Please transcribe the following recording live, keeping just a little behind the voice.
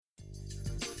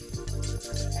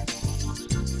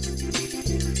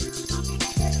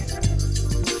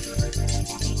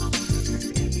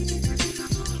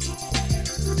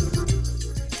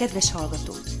Kedves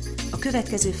hallgató! A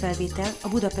következő felvétel a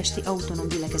budapesti autonóm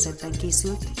gyülekezetben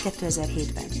készült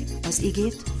 2007-ben. Az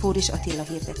igét Fóris Attila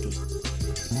hirdeti.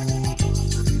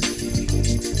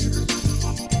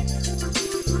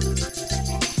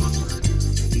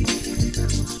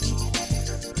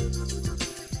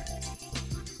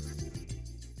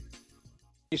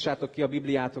 Nyissátok ki a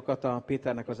Bibliátokat a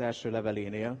Péternek az első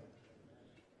levelénél,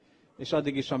 és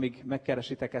addig is, amíg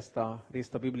megkeresitek ezt a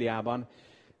részt a Bibliában,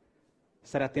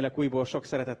 szeretnélek újból sok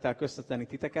szeretettel köszönteni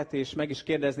titeket, és meg is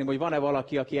kérdezném, hogy van-e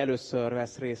valaki, aki először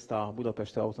vesz részt a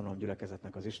Budapesti Autonóm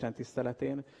Gyülekezetnek az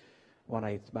istentiszteletén?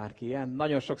 Van-e itt bárki ilyen?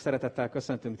 Nagyon sok szeretettel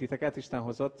köszöntünk titeket, Isten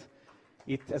hozott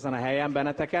itt ezen a helyen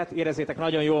benneteket. Érezzétek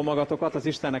nagyon jól magatokat az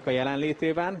Istennek a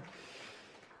jelenlétében,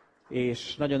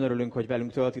 és nagyon örülünk, hogy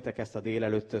velünk töltitek ezt a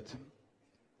délelőttöt.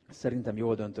 Szerintem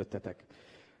jól döntöttetek.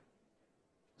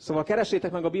 Szóval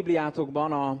keresétek meg a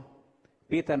Bibliátokban a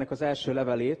Péternek az első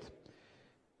levelét,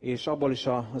 és abból is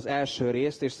az első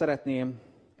részt, és szeretném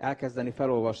elkezdeni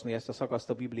felolvasni ezt a szakaszt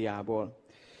a Bibliából.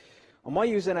 A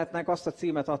mai üzenetnek azt a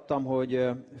címet adtam, hogy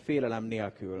Félelem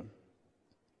nélkül.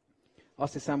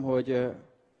 Azt hiszem, hogy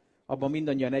abban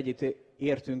mindannyian együtt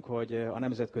értünk, hogy a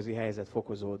nemzetközi helyzet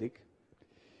fokozódik,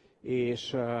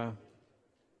 és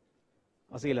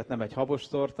az élet nem egy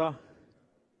habostorta.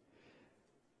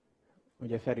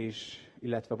 Ugye Feri is,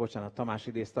 Tamás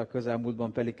idézte a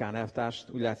közelmúltban Pelikán elvtárst,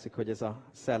 úgy látszik, hogy ez a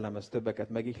szellem többeket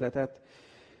megihletett.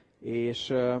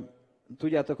 És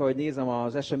tudjátok, ahogy nézem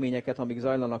az eseményeket, amik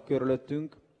zajlanak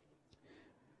körülöttünk,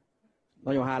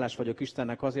 nagyon hálás vagyok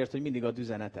Istennek azért, hogy mindig ad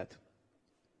üzenetet.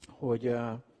 Hogy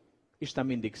Isten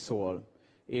mindig szól.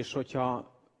 És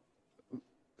hogyha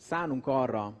szánunk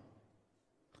arra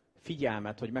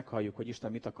figyelmet, hogy meghalljuk, hogy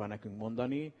Isten mit akar nekünk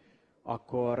mondani,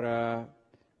 akkor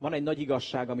van egy nagy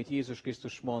igazság, amit Jézus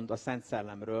Krisztus mond a Szent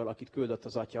Szellemről, akit küldött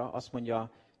az Atya. Azt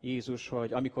mondja Jézus,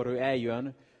 hogy amikor ő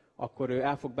eljön, akkor ő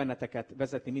el fog benneteket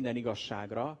vezetni minden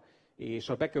igazságra, és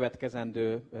a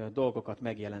bekövetkezendő dolgokat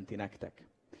megjelenti nektek.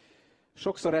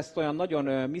 Sokszor ezt olyan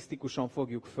nagyon misztikusan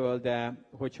fogjuk föl, de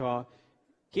hogyha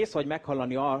kész vagy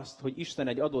meghallani azt, hogy Isten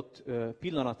egy adott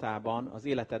pillanatában az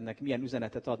életednek milyen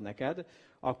üzenetet ad neked,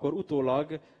 akkor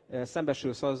utólag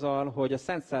szembesülsz azzal, hogy a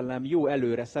Szent Szellem jó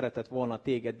előre szeretett volna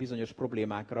téged bizonyos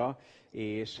problémákra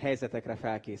és helyzetekre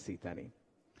felkészíteni.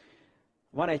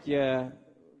 Van egy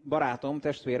barátom,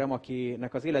 testvérem,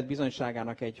 akinek az élet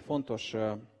bizonyságának egy fontos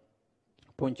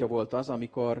pontja volt az,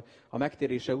 amikor a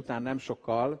megtérése után nem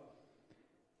sokkal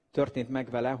történt meg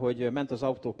vele, hogy ment az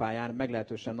autópályán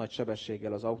meglehetősen nagy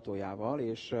sebességgel az autójával,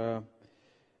 és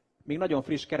még nagyon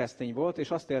friss keresztény volt,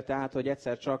 és azt élte át, hogy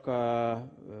egyszer csak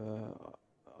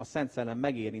a Szent Szellem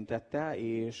megérintette,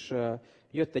 és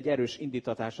jött egy erős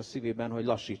indítatás a szívében, hogy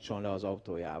lassítson le az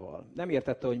autójával. Nem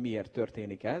értette, hogy miért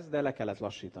történik ez, de le kellett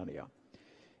lassítania.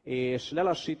 És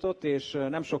lelassított, és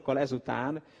nem sokkal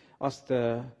ezután azt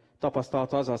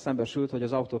tapasztalta, azzal szembesült, hogy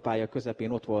az autópálya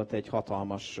közepén ott volt egy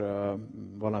hatalmas,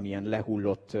 valamilyen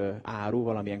lehullott áru,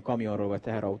 valamilyen kamionról vagy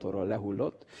teherautóról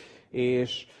lehullott,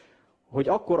 és hogy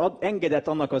akkor engedett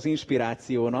annak az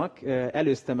inspirációnak,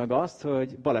 előzte meg azt,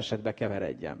 hogy balesetbe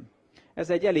keveredjen. Ez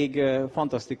egy elég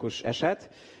fantasztikus eset,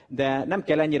 de nem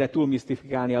kell ennyire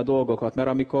túlmisztifikálni a dolgokat, mert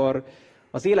amikor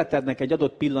az életednek egy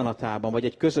adott pillanatában, vagy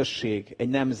egy közösség, egy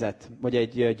nemzet, vagy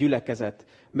egy gyülekezet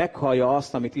meghallja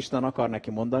azt, amit Isten akar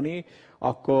neki mondani,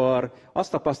 akkor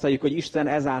azt tapasztaljuk, hogy Isten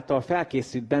ezáltal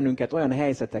felkészít bennünket olyan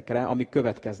helyzetekre, amik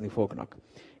következni fognak.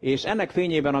 És ennek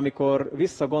fényében, amikor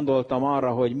visszagondoltam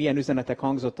arra, hogy milyen üzenetek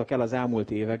hangzottak el az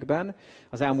elmúlt években,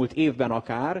 az elmúlt évben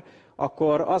akár,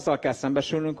 akkor azzal kell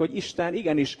szembesülnünk, hogy Isten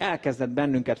igenis elkezdett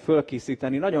bennünket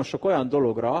fölkészíteni nagyon sok olyan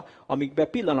dologra, amikben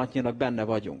pillanatnyilag benne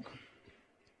vagyunk.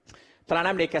 Talán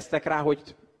emlékeztek rá,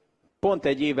 hogy pont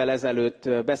egy évvel ezelőtt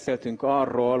beszéltünk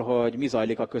arról, hogy mi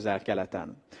zajlik a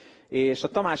Közel-Keleten. És a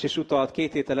Tamás is utalt 2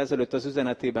 héttel ezelőtt az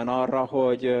üzenetében arra,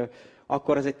 hogy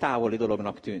akkor ez egy távoli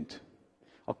dolognak tűnt.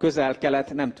 A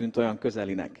Közel-Kelet nem tűnt olyan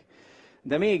közelinek.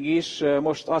 De mégis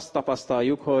most azt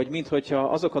tapasztaljuk, hogy minthogyha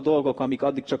azok a dolgok, amik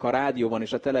addig csak a rádióban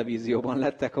és a televízióban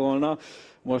lettek volna,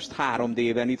 most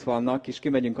 3D-ben itt vannak, és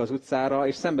kimegyünk az utcára,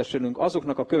 és szembesülünk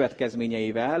azoknak a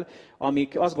következményeivel,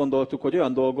 amik azt gondoltuk, hogy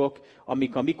olyan dolgok,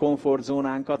 amik a mi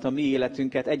komfortzónánkat, a mi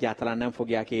életünket egyáltalán nem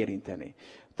fogják érinteni.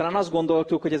 Talán azt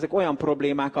gondoltuk, hogy ezek olyan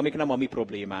problémák, amik nem a mi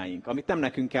problémáink, amit nem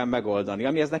nekünk kell megoldani,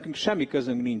 amihez nekünk semmi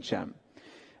közünk nincsen.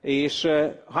 És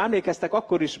ha emlékeztek,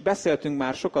 akkor is beszéltünk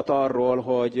már sokat arról,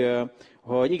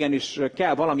 hogy igenis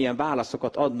kell valamilyen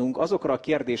válaszokat adnunk azokra a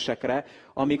kérdésekre,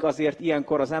 amik azért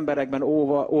ilyenkor az emberekben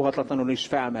óhatatlanul is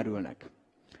felmerülnek.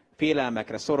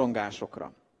 Félelmekre,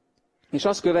 szorongásokra. És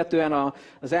azt követően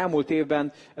az elmúlt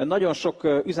évben nagyon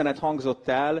sok üzenet hangzott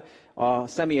el a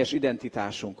személyes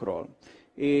identitásunkról.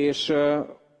 És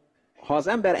ha az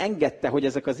ember engedte, hogy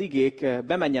ezek az igék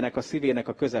bemenjenek a szívének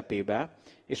a közepébe,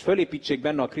 és fölépítsék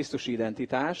benne a krisztusi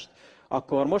identitást,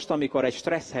 akkor most, amikor egy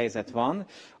stressz helyzet van,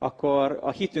 akkor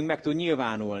a hitünk meg tud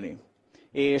nyilvánulni.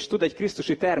 És tud egy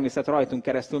krisztusi természet rajtunk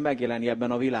keresztül megjelenni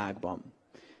ebben a világban.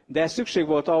 De szükség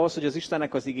volt ahhoz, hogy az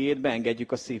Istennek az igéjét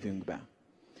beengedjük a szívünkbe.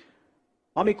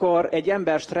 Amikor egy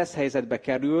ember stressz helyzetbe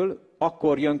kerül,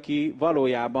 akkor jön ki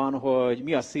valójában, hogy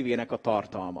mi a szívének a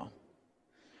tartalma.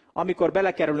 Amikor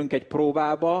belekerülünk egy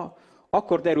próbába,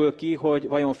 akkor derül ki, hogy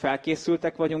vajon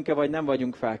felkészültek vagyunk-e, vagy nem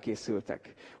vagyunk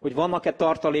felkészültek. Hogy vannak-e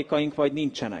tartalékaink, vagy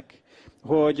nincsenek.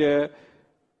 Hogy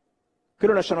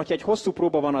különösen, hogyha egy hosszú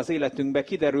próba van az életünkben,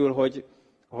 kiderül,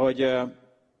 hogy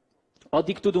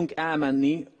addig tudunk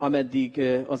elmenni, ameddig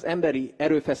az emberi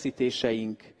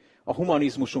erőfeszítéseink, a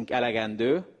humanizmusunk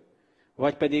elegendő,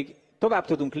 vagy pedig tovább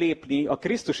tudunk lépni a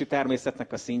krisztusi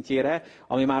természetnek a szintjére,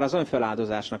 ami már az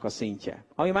önfeláldozásnak a szintje.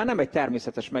 Ami már nem egy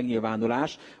természetes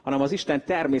megnyilvánulás, hanem az Isten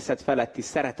természet feletti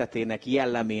szeretetének,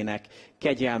 jellemének,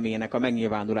 kegyelmének a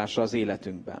megnyilvánulása az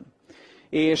életünkben.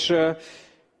 És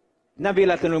nem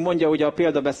véletlenül mondja ugye a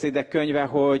példabeszédek könyve,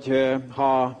 hogy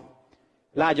ha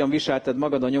lágyan viselted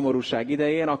magad a nyomorúság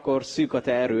idején, akkor szűk a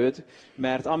te erőd,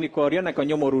 mert amikor jönnek a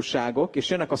nyomorúságok, és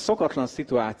jönnek a szokatlan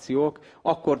szituációk,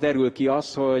 akkor derül ki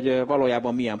az, hogy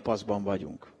valójában milyen paszban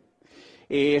vagyunk.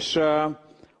 És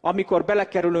amikor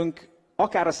belekerülünk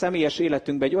akár a személyes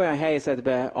életünkbe egy olyan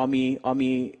helyzetbe,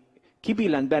 ami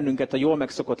kibillent bennünket a jól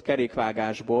megszokott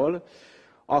kerékvágásból,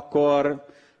 akkor,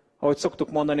 ahogy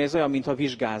szoktuk mondani, ez olyan, mintha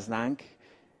vizsgáznánk,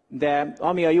 de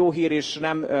ami a jó hír, és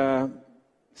nem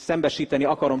szembesíteni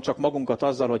akarom csak magunkat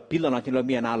azzal, hogy pillanatnyilag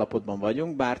milyen állapotban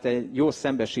vagyunk, bár egy jó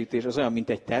szembesítés az olyan, mint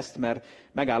egy teszt, mert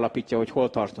megállapítja, hogy hol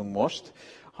tartunk most,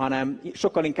 hanem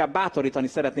sokkal inkább bátorítani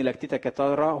szeretnélek titeket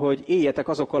arra, hogy éljetek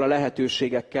azokkal a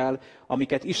lehetőségekkel,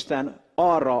 amiket Isten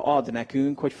arra ad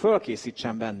nekünk, hogy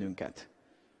fölkészítsen bennünket.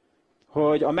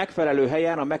 Hogy a megfelelő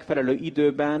helyen, a megfelelő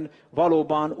időben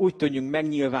valóban úgy tudjunk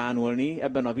megnyilvánulni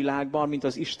ebben a világban, mint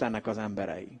az Istennek az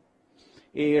emberei.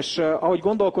 És ahogy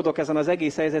gondolkodok ezen az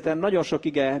egész helyzeten, nagyon sok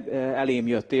ige elém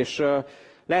jött, és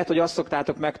lehet, hogy azt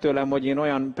szoktátok meg tőlem, hogy én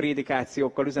olyan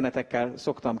prédikációkkal, üzenetekkel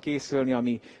szoktam készülni,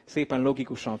 ami szépen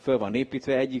logikusan föl van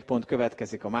építve, egyik pont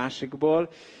következik a másikból,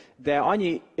 de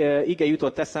annyi ige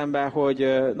jutott eszembe,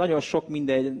 hogy nagyon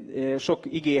sok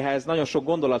igéhez, nagyon sok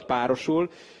gondolat párosul,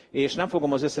 és nem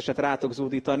fogom az összeset rátok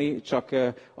zúdítani, csak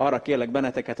arra kérlek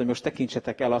benneteket, hogy most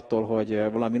tekintsetek el attól,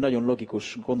 hogy valami nagyon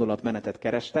logikus gondolatmenetet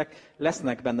kerestek.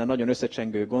 Lesznek benne nagyon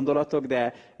összecsengő gondolatok,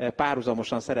 de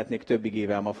párhuzamosan szeretnék több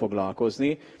igével ma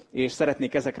foglalkozni, és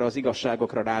szeretnék ezekre az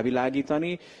igazságokra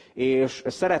rávilágítani, és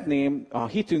szeretném a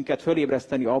hitünket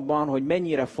fölébreszteni abban, hogy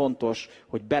mennyire fontos,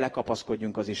 hogy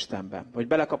belekapaszkodjunk az Istenbe. Hogy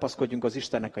belekapaszkodjunk az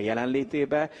Istennek a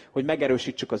jelenlétébe, hogy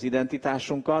megerősítsük az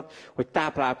identitásunkat, hogy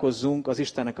táplálkozzunk az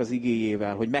Istennek az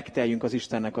igéjével, hogy megteljünk az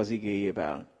Istennek az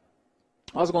igéjével.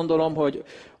 Azt gondolom, hogy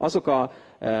azok a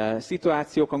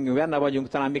szituációk, amiben benne vagyunk,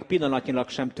 talán még pillanatnyilag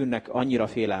sem tűnnek annyira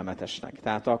félelmetesnek.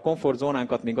 Tehát a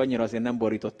komfortzónánkat még annyira azért nem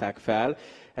borították fel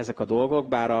ezek a dolgok,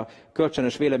 bár a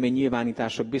kölcsönös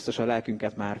véleménynyilvánítások biztos a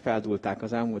lelkünket már feldúlták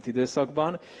az elmúlt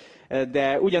időszakban,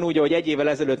 de ugyanúgy, ahogy egy évvel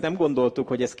ezelőtt nem gondoltuk,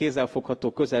 hogy ez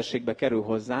kézzelfogható közelségbe kerül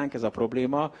hozzánk, ez a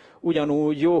probléma,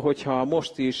 ugyanúgy jó, hogyha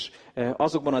most is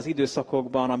azokban az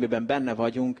időszakokban, amiben benne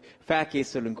vagyunk,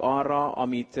 felkészülünk arra,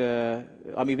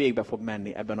 ami végbe fog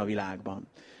menni ebben a világban.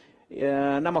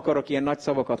 Nem akarok ilyen nagy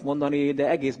szavakat mondani, de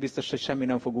egész biztos, hogy semmi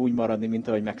nem fog úgy maradni, mint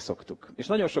ahogy megszoktuk. És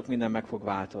nagyon sok minden meg fog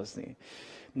változni.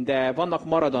 De vannak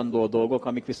maradandó dolgok,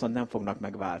 amik viszont nem fognak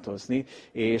megváltozni,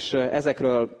 és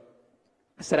ezekről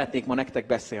szeretnék ma nektek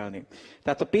beszélni.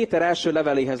 Tehát a Péter első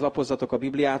leveléhez lapozzatok a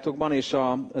Bibliátokban, és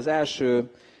az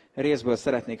első részből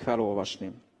szeretnék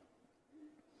felolvasni.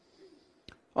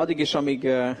 Addig is, amíg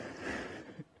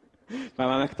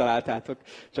már megtaláltátok,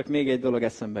 csak még egy dolog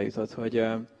eszembe jutott, hogy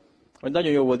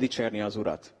nagyon jó volt dicsérni az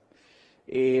Urat.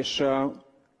 És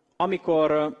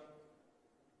amikor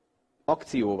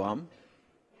akció van,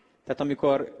 tehát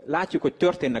amikor látjuk, hogy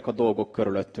történnek a dolgok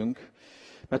körülöttünk,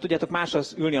 mert tudjátok, más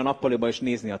az ülni a nappaliba és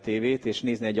nézni a tévét, és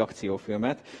nézni egy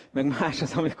akciófilmet, meg más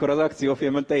az, amikor az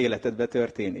akciófilmen te életedben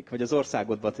történik, vagy az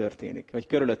országodban történik, vagy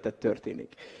körülötted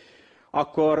történik.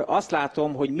 Akkor azt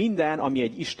látom, hogy minden, ami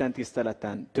egy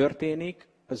istentiszteleten történik,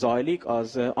 zajlik,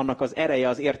 annak az ereje,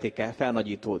 az értéke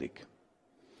felnagyítódik.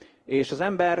 És az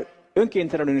ember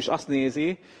önkéntelenül is azt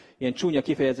nézi, ilyen csúnya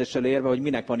kifejezéssel érve, hogy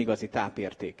minek van igazi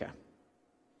tápértéke.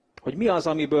 Hogy mi az,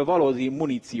 amiből valódi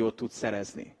muníciót tud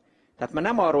szerezni. Tehát már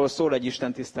nem arról szól egy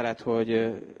istentisztelet,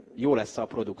 hogy jó lesz a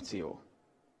produkció,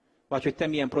 vagy hogy te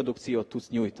milyen produkciót tudsz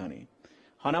nyújtani,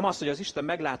 hanem az, hogy az Isten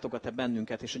meglátogat-e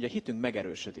bennünket, és hogy a hitünk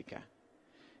megerősödik-e.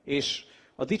 És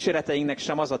a dicséreteinknek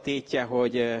sem az a tétje,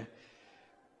 hogy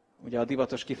ugye a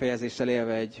divatos kifejezéssel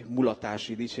élve egy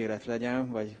mulatási dicséret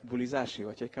legyen, vagy bulizási,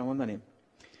 vagy hogy kell mondani,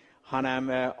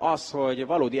 hanem az, hogy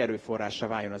valódi erőforrássá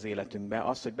váljon az életünkbe,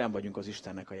 az, hogy benn vagyunk az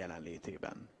Istennek a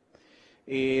jelenlétében.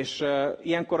 És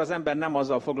ilyenkor az ember nem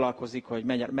azzal foglalkozik, hogy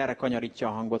merre kanyarítja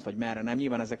a hangot, vagy merre nem.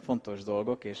 Nyilván ezek fontos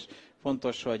dolgok, és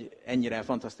fontos, hogy ennyire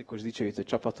fantasztikus dicsőítő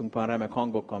csapatunk van, remek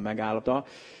hangokkal megállapodva,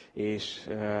 és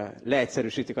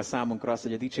leegyszerűsítik a számunkra azt,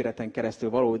 hogy a dicséreten keresztül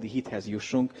valódi hithez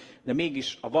jussunk, de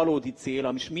mégis a valódi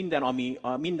cél, és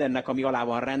mindennek, ami alá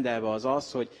van rendelve, az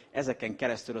az, hogy ezeken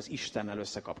keresztül az Istennel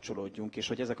összekapcsolódjunk, és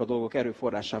hogy ezek a dolgok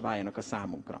erőforrássá váljanak a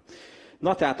számunkra.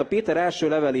 Na tehát a Péter első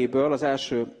leveléből, az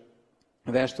első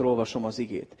verstől olvasom az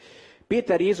igét.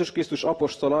 Péter Jézus Krisztus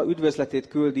apostola üdvözletét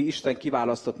küldi Isten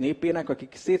kiválasztott népének,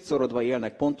 akik szétszorodva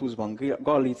élnek Pontusban,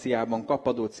 Galíciában,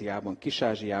 Kappadóciában,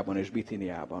 Kis-Ázsiában és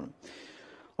Bitiniában.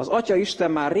 Az Atya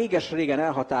Isten már réges-régen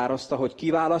elhatározta, hogy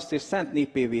kiválaszt és szent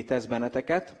népévé tesz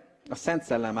benneteket a Szent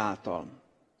Szellem által.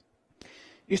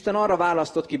 Isten arra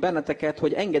választott ki benneteket,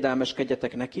 hogy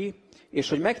engedelmeskedjetek neki, és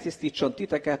hogy megtisztítson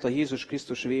titeket a Jézus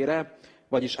Krisztus vére,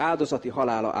 vagyis áldozati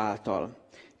halála által.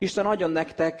 Isten adjon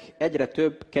nektek egyre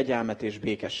több kegyelmet és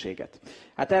békességet.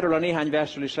 Hát erről a néhány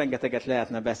versről is rengeteget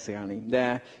lehetne beszélni,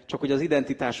 de csak hogy az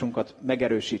identitásunkat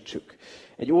megerősítsük.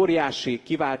 Egy óriási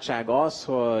kiváltság az,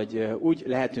 hogy úgy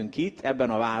lehetünk itt, ebben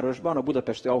a városban, a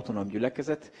budapesti autonóm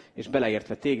gyülekezet, és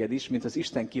beleértve téged is, mint az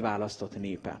Isten kiválasztott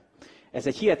népe. Ez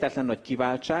egy hihetetlen nagy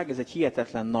kiváltság, ez egy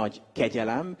hihetetlen nagy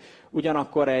kegyelem,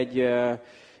 ugyanakkor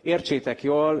értsétek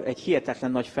jól, egy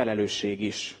hihetetlen nagy felelősség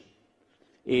is.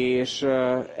 És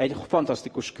egy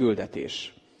fantasztikus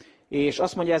küldetés. És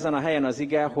azt mondja ezen a helyen az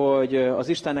ige, hogy az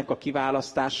Istennek a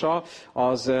kiválasztása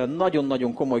az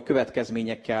nagyon-nagyon komoly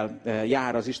következményekkel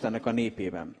jár az Istennek a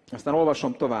népében. Aztán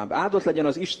olvasom tovább. Áldott legyen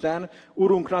az Isten,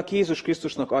 Urunknak, Jézus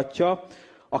Krisztusnak Atya,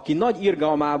 aki nagy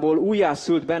irgalmából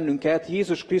újjászült bennünket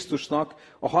Jézus Krisztusnak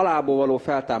a halálból való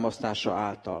feltámasztása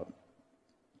által.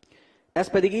 Ez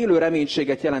pedig élő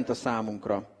reménységet jelent a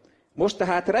számunkra. Most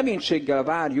tehát reménységgel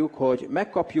várjuk, hogy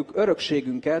megkapjuk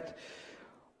örökségünket,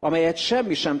 amelyet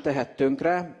semmi sem tehet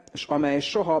tönkre, és amely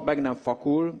soha meg nem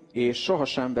fakul, és soha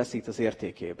sem veszít az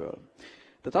értékéből.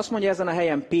 Tehát azt mondja ezen a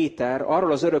helyen Péter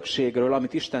arról az örökségről,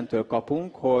 amit Istentől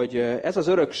kapunk, hogy ez az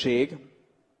örökség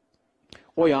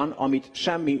olyan, amit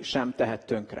semmi sem tehet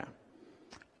tönkre.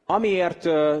 Amiért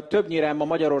többnyire ma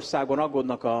Magyarországon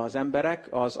aggódnak az emberek,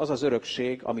 az az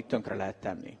örökség, amit tönkre lehet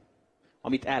tenni.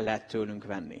 Amit el lehet tőlünk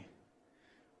venni.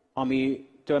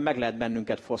 Amitől meg lehet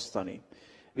bennünket fosztani.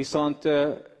 Viszont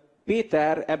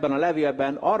Péter ebben a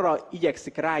levélben arra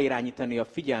igyekszik ráirányítani a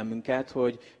figyelmünket,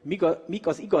 hogy mik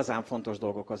az igazán fontos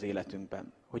dolgok az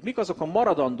életünkben. Hogy mik azok a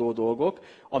maradandó dolgok,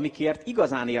 amikért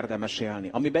igazán érdemes élni,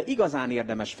 amiben igazán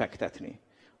érdemes fektetni.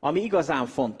 Ami igazán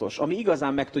fontos, ami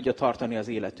igazán meg tudja tartani az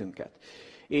életünket.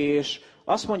 És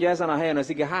azt mondja ezen a helyen az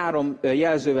ige 3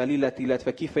 jelzővel illeti,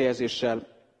 illetve kifejezéssel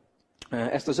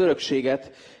ezt az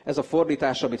örökséget, ez a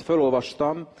fordítás, amit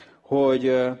felolvastam,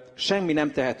 hogy semmi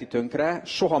nem teheti tönkre,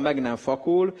 soha meg nem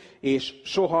fakul, és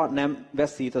soha nem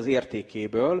veszít az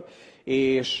értékéből.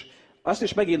 És azt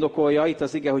is megindokolja itt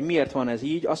az ige, hogy miért van ez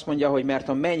így. Azt mondja, hogy mert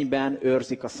a mennyben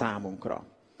őrzik a számunkra.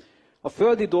 A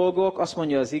földi dolgok, azt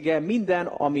mondja az ige, minden,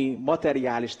 ami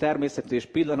materiális, természetű és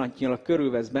pillanatnyilag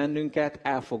körülvesz bennünket,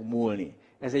 el fog múlni.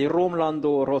 Ez egy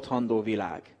romlandó, rothandó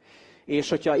világ. És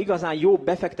hogyha igazán jó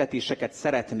befektetéseket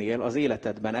szeretnél az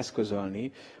életedben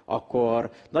eszközölni, akkor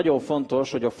nagyon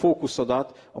fontos, hogy a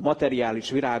fókuszodat a materiális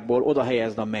világból oda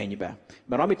helyezd a mennybe.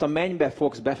 Mert amit a mennybe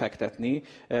fogsz befektetni,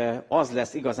 az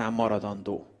lesz igazán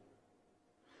maradandó.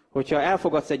 Hogyha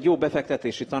elfogadsz egy jó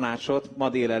befektetési tanácsot ma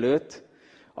délelőtt,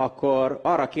 akkor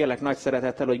arra kérlek nagy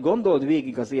szeretettel, hogy gondold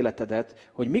végig az életedet,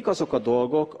 hogy mik azok a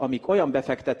dolgok, amik olyan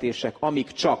befektetések,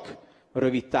 amik csak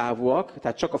rövid távúak,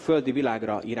 tehát csak a földi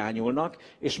világra irányulnak,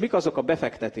 és mik azok a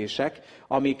befektetések,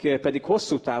 amik pedig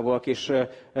hosszú távúak, és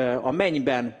a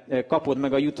mennyben kapod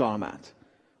meg a jutalmát,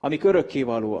 amik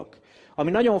örökkévalóak.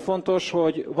 Ami nagyon fontos,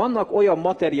 hogy vannak olyan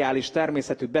materiális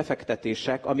természetű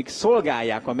befektetések, amik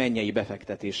szolgálják a mennyei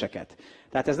befektetéseket.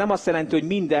 Tehát ez nem azt jelenti, hogy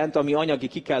mindent, ami anyagi,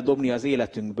 ki kell dobni az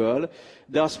életünkből,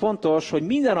 de az fontos, hogy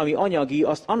minden, ami anyagi,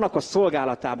 azt annak a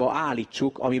szolgálatába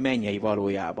állítsuk, ami mennyei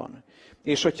valójában.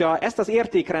 És hogyha ezt az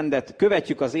értékrendet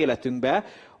követjük az életünkbe,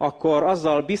 akkor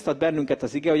azzal biztat bennünket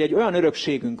az ige, hogy egy olyan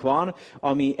örökségünk van,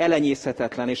 ami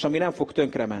elenyészhetetlen, és ami nem fog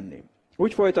tönkre menni.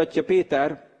 Úgy folytatja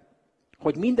Péter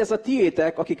hogy mindez a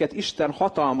tiétek, akiket Isten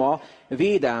hatalma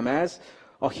védelmez,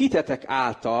 a hitetek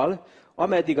által,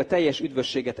 ameddig a teljes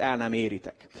üdvösséget el nem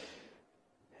éritek.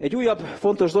 Egy újabb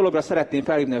fontos dologra szeretném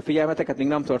felhívni a figyelmeteket, még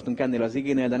nem tartunk ennél az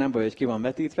igénél, de nem baj, hogy ki van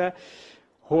vetítve,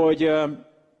 hogy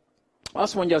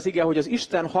azt mondja az ige, hogy az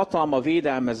Isten hatalma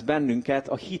védelmez bennünket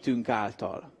a hitünk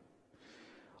által.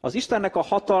 Az Istennek a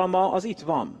hatalma az itt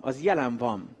van, az jelen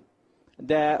van.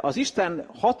 De az Isten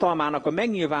hatalmának a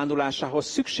megnyilvánulásához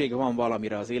szükség van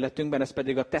valamire az életünkben, ez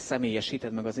pedig a te személyes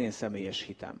hited, meg az én személyes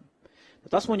hitem.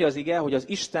 Tehát azt mondja az ige, hogy az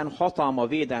Isten hatalma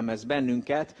védelmez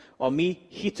bennünket a mi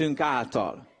hitünk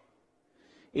által.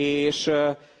 És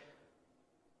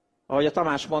ahogy a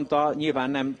Tamás mondta, nyilván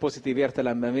nem pozitív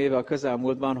értelemben véve a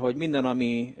közelmúltban, hogy minden,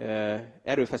 ami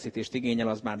erőfeszítést igényel,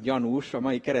 az már gyanús a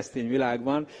mai keresztény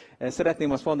világban.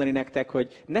 Szeretném azt mondani nektek,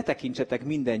 hogy ne tekintsetek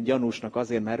minden gyanúsnak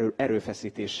azért, mert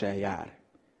erőfeszítéssel jár.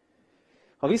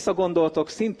 Ha visszagondoltok,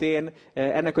 szintén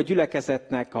ennek a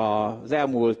gyülekezetnek az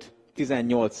elmúlt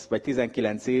 18 vagy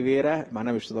 19 évére, már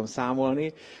nem is tudom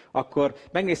számolni, akkor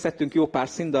megnézhettünk jó pár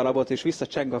színdarabot, és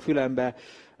visszacseng a fülembe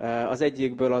az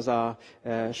egyikből az a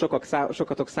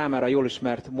sokatok számára jól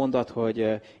ismert mondat,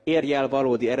 hogy érj el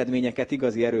valódi eredményeket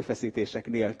igazi erőfeszítések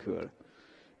nélkül.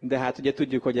 De hát ugye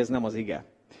tudjuk, hogy ez nem az ige.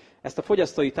 Ezt a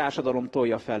fogyasztói társadalom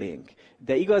tolja felénk.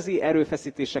 De igazi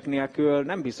erőfeszítések nélkül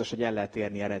nem biztos, hogy el lehet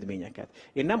érni eredményeket.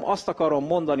 Én nem azt akarom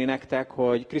mondani nektek,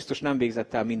 hogy Krisztus nem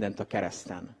végzett el mindent a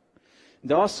kereszten.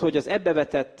 De az, hogy az ebbe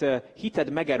vetett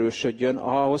hited megerősödjön,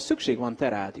 ahhoz szükség van te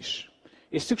rád is.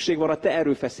 És szükség van a te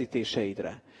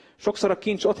erőfeszítéseidre. Sokszor a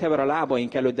kincs ott hever a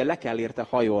lábaink előtt, de le kell érte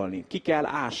hajolni. Ki kell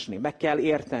ásni, meg kell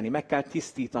érteni, meg kell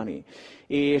tisztítani.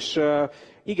 És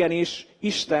igenis,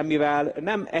 Isten, mivel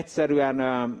nem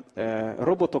egyszerűen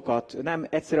robotokat, nem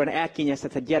egyszerűen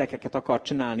elkényeztetett gyerekeket akar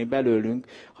csinálni belőlünk,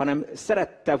 hanem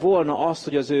szerette volna azt,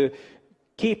 hogy az ő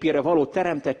képére való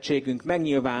teremtettségünk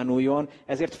megnyilvánuljon,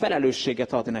 ezért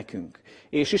felelősséget ad nekünk.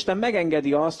 És Isten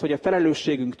megengedi azt, hogy a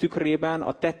felelősségünk tükrében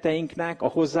a tetteinknek, a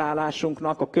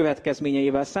hozzáállásunknak, a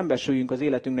következményeivel szembesüljünk az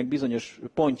életünknek bizonyos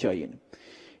pontjain.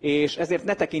 És ezért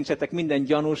ne tekintsetek minden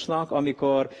gyanúsnak,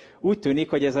 amikor úgy tűnik,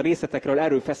 hogy ez a részletekről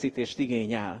erőfeszítést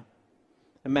igényel.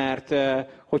 Mert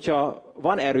hogyha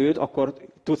van erőd, akkor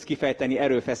tudsz kifejteni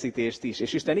erőfeszítést is.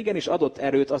 És Isten igenis adott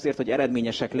erőt azért, hogy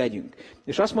eredményesek legyünk.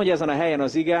 És azt mondja ezen a helyen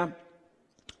az ige,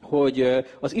 hogy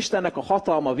az Istennek a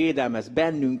hatalma védelmez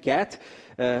bennünket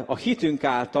a hitünk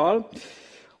által,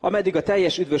 ameddig a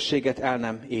teljes üdvösséget el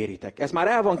nem éritek. Ez már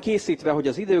el van készítve, hogy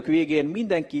az idők végén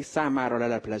mindenki számára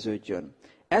lelepleződjön.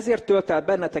 Ezért tölt el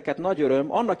benneteket nagy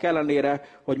öröm, annak ellenére,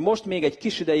 hogy most még egy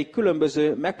kis ideig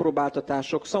különböző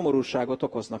megpróbáltatások szomorúságot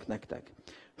okoznak nektek.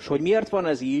 És hogy miért van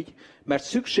ez így? Mert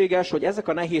szükséges, hogy ezek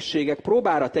a nehézségek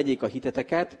próbára tegyék a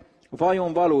hiteteket,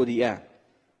 vajon valódi-e?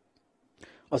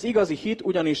 Az igazi hit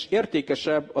ugyanis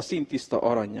értékesebb a színtiszta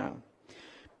aranynál.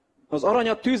 Az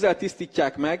aranyat tűzzel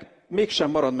tisztítják meg,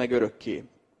 mégsem marad meg örökké.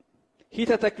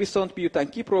 Hitetek viszont miután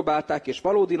kipróbálták és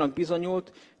valódinak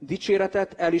bizonyult,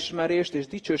 dicséretet, elismerést és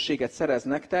dicsőséget szerez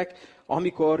nektek,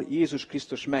 amikor Jézus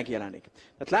Krisztus megjelenik.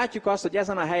 Tehát látjuk azt, hogy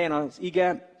ezen a helyen az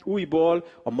ige újból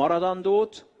a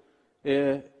maradandót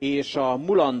és a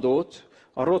mulandót,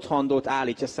 a rothandót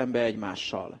állítja szembe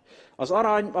egymással. Az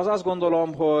arany, az azt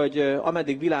gondolom, hogy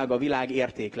ameddig világ a világ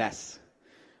érték lesz.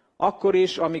 Akkor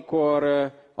is, amikor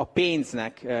a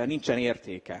pénznek nincsen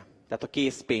értéke. Tehát a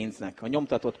készpénznek, a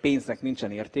nyomtatott pénznek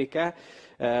nincsen értéke,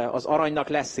 az aranynak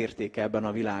lesz értéke ebben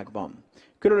a világban.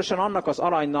 Különösen annak az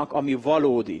aranynak, ami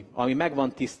valódi, ami meg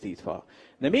van tisztítva.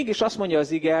 De mégis azt mondja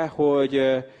az ige, hogy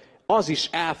az is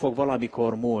el fog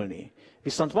valamikor múlni.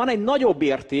 Viszont van egy nagyobb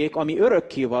érték, ami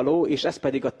örökkévaló, és ez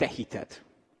pedig a te hited.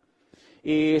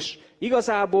 És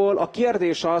igazából a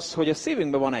kérdés az, hogy a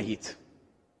szívünkben van-e hit?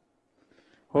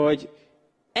 Hogy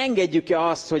engedjük-e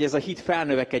azt, hogy ez a hit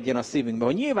felnövekedjen a szívünkbe,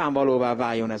 hogy nyilvánvalóvá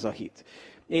váljon ez a hit.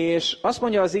 És azt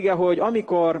mondja az ige, hogy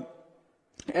amikor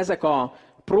ezek a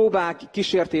próbák,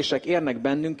 kísértések érnek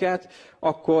bennünket,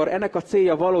 akkor ennek a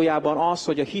célja valójában az,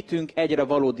 hogy a hitünk egyre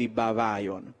valódibbá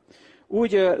váljon.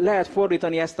 Úgy lehet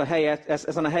fordítani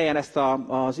ezen a helyen ezt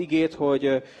az igét,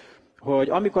 hogy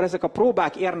amikor ezek a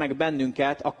próbák érnek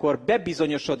bennünket, akkor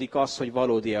bebizonyosodik az, hogy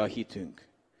valódi-e a hitünk.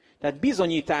 Tehát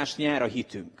bizonyítást nyer a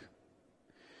hitünk.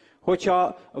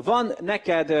 Hogyha van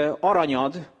neked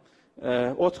aranyad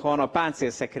otthon a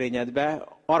páncélszekrényedbe,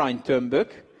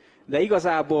 aranytömbök, de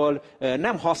igazából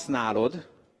nem használod,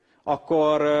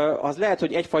 akkor az lehet,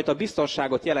 hogy egyfajta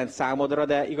biztonságot jelent számodra,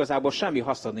 de igazából semmi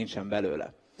hasznod nincsen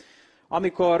belőle.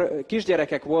 Amikor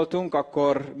kisgyerekek voltunk,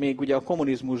 akkor még ugye a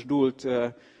kommunizmus dúlt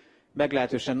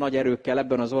meglehetősen nagy erőkkel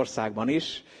ebben az országban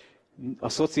is, a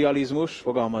szocializmus,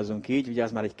 fogalmazunk így, ugye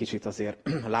az már egy kicsit azért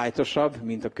lájtosabb,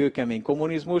 mint a kőkemény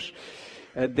kommunizmus,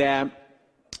 de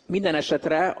minden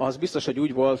esetre az biztos, hogy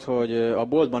úgy volt, hogy a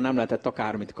boltban nem lehetett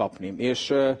akármit kapni.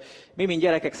 És mi, mint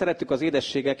gyerekek, szerettük az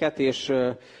édességeket, és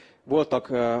voltak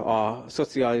a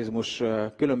szocializmus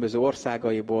különböző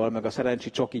országaiból, meg a szerencsi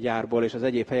csoki gyárból és az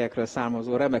egyéb helyekről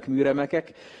származó remek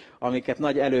műremekek, amiket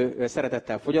nagy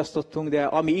szeretettel fogyasztottunk, de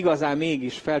ami igazán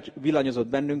mégis felvillanyozott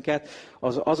bennünket,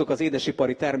 azok az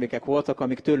édesipari termékek voltak,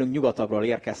 amik tőlünk nyugatabbról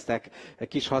érkeztek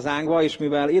kis hazánkba, és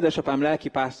mivel édesapám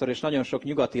lelkipásztor és nagyon sok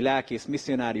nyugati lelkész,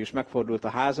 misszionárius megfordult a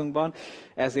házunkban,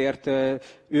 ezért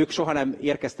ők soha nem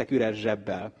érkeztek üres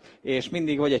zsebbel. És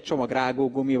mindig vagy egy csomag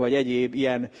rágógumi, vagy egyéb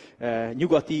ilyen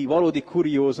nyugati, valódi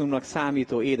kuriózumnak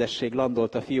számító édesség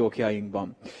landolt a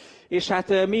fiókjainkban. És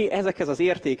hát mi ezekhez az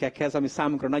értékekhez, ami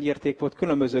számunkra nagy érték volt,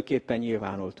 különbözőképpen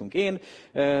nyilvánultunk. Én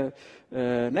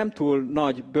nem túl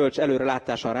nagy bölcs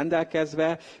előrelátással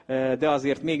rendelkezve, de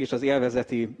azért mégis az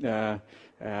élvezeti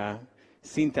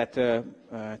szintet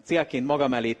célként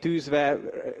magam elé tűzve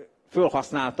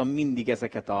fölhasználtam mindig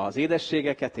ezeket az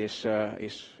édességeket,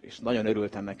 és nagyon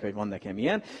örültem neki, hogy van nekem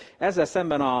ilyen. Ezzel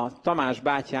szemben a Tamás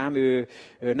bátyám, ő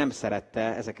nem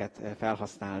szerette ezeket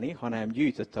felhasználni, hanem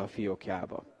gyűjtötte a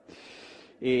fiókjába.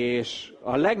 És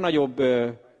a legnagyobb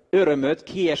örömöt,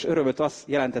 kies örömöt azt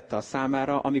jelentette a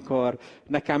számára, amikor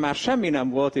nekem már semmi nem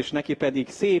volt, és neki pedig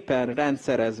szépen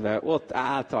rendszerezve ott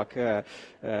álltak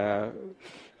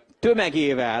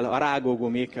tömegével a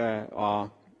rágógumik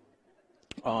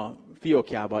a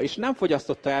fiókjába. És nem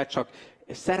fogyasztotta el, csak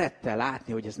szerette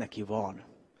látni, hogy ez neki van.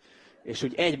 És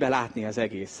úgy egybe látni az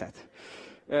egészet.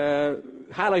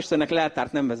 Hála Istennek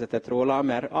leltárt nem vezetett róla,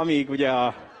 mert amíg ugye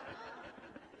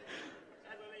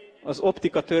az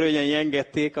optika törvényei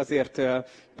engedték, azért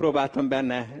próbáltam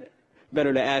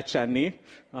belőle elcsenni,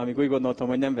 amíg úgy gondoltam,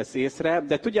 hogy nem vesz észre.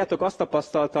 De tudjátok, azt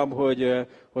tapasztaltam,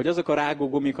 hogy azok a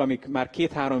rágógumik, amik már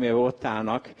 2-3 éve ott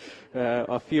állnak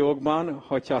a fiókban,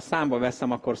 hogyha számba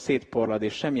veszem, akkor szétporlad,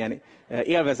 és semmilyen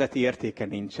élvezeti értéke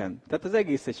nincsen. Tehát az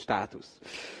egész egy státusz.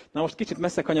 Na most kicsit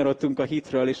messze kanyarodtunk a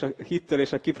hittől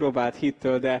és a kipróbált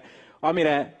hittől, de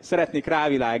amire szeretnék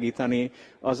rávilágítani,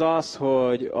 az az,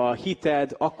 hogy a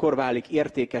hited akkor válik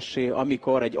értékessé,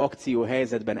 amikor egy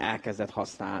akcióhelyzetben elkezded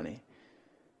használni.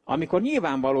 Amikor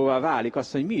nyilvánvalóvá válik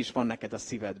az, hogy mi is van neked a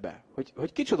szívedbe,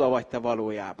 hogy kicsoda vagy te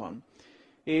valójában.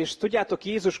 És tudjátok,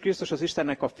 Jézus Krisztus, az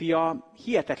Istennek a fia,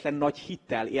 hihetetlen nagy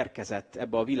hittel érkezett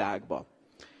ebbe a világba.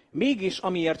 Mégis,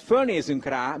 amiért fölnézünk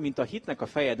rá, mint a hitnek a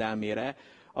fejedelmére,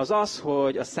 az az,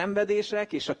 hogy a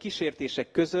szenvedések és a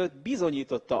kísértések között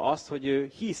bizonyította azt, hogy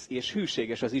ő hisz és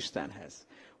hűséges az Istenhez.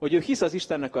 Hogy ő hisz az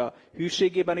Istennek a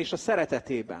hűségében és a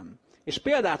szeretetében. És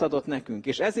példát adott nekünk.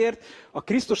 És ezért a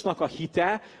Krisztusnak a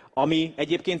hite, ami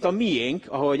egyébként a miénk,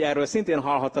 ahogy erről szintén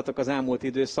hallhattatok az elmúlt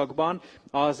időszakban,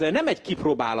 az nem egy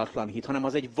kipróbálatlan hit, hanem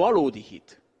az egy valódi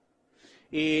hit.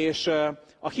 És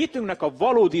a hitünknek a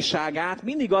valódiságát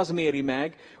mindig az méri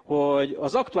meg, hogy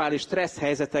az aktuális stressz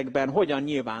helyzetekben hogyan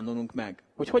nyilvánulunk meg,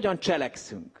 hogy hogyan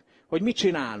cselekszünk, hogy mit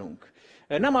csinálunk.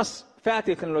 Nem az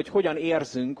feltétlenül, hogy hogyan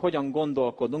érzünk, hogyan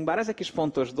gondolkodunk, bár ezek is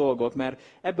fontos dolgok, mert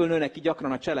ebből nőnek ki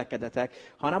gyakran a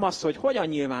cselekedetek, hanem az, hogy hogyan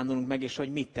nyilvánulunk meg, és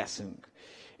hogy mit teszünk.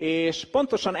 És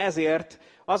pontosan ezért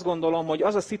azt gondolom, hogy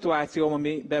az a szituáció,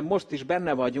 amiben most is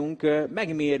benne vagyunk,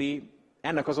 megméri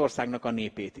ennek az országnak a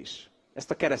népét is.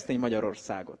 Ezt a keresztény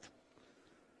Magyarországot.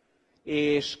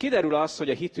 És kiderül az, hogy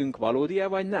a hitünk valódi-e,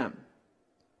 vagy nem.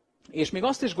 És még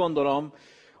azt is gondolom,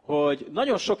 hogy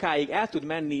nagyon sokáig el tud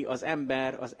menni az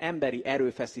ember az emberi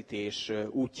erőfeszítés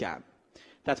útján.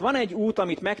 Tehát van egy út,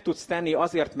 amit meg tudsz tenni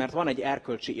azért, mert van egy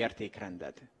erkölcsi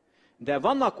értékrended. De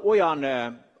vannak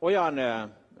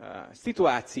olyan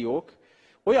szituációk,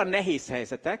 olyan nehéz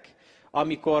helyzetek,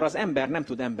 amikor az ember nem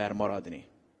tud ember maradni,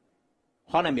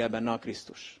 ha nem él benne a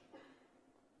Krisztus.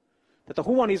 Tehát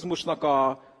a humanizmusnak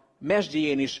a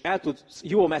mesdjén is el tud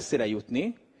jó messzire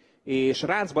jutni, és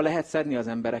ráncba lehet szedni az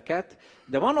embereket,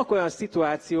 de vannak olyan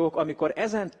szituációk, amikor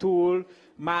ezen túl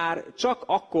már csak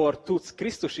akkor tudsz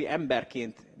krisztusi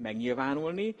emberként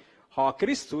megnyilvánulni, ha a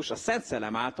Krisztus a Szent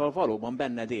Szellem által valóban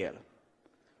benned él.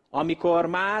 Amikor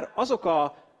már azok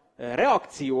a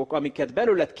reakciók, amiket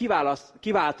belőled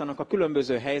kiváltanak a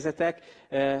különböző helyzetek,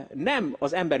 nem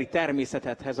az emberi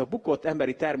természetedhez, a bukott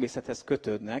emberi természethez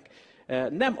kötődnek,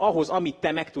 nem ahhoz, amit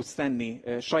te meg tudsz tenni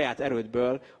saját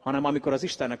erődből, hanem amikor az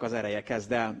Istennek az ereje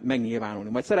kezd el megnyilvánulni.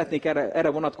 Majd szeretnék erre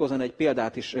vonatkozóan egy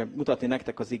példát is mutatni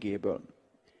nektek az igéből.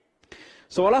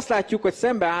 Szóval azt látjuk, hogy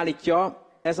szembeállítja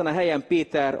ezen a helyen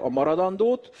Péter a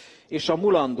maradandót és a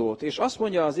mulandót. És azt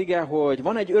mondja az ige, hogy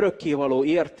van egy örökkévaló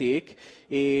érték,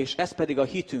 és ez pedig a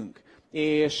hitünk.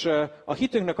 és a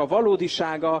hitünknek a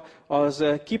valódisága az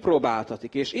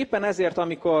kipróbáltatik. És éppen ezért,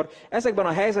 amikor ezekben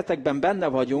a helyzetekben benne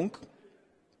vagyunk,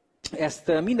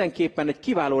 ezt mindenképpen egy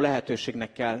kiváló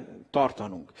lehetőségnek kell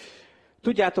tartanunk.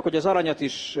 Tudjátok, hogy az aranyat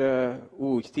is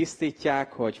úgy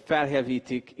tisztítják, hogy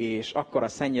felhevítik, és akkor a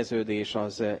szennyeződés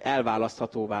az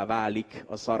elválaszthatóvá válik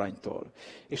az aranytól.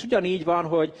 És ugyanígy van,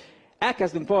 hogy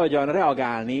elkezdünk valahogyan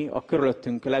reagálni a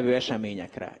körülöttünk levő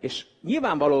eseményekre. És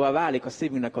nyilvánvalóvá válik a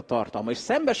szívünknek a tartalma, és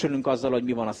szembesülünk azzal, hogy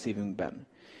mi van a szívünkben.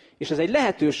 És ez egy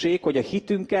lehetőség, hogy a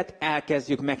hitünket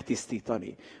elkezdjük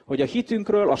megtisztítani. Hogy a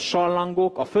hitünkről a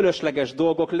sallangok, a fölösleges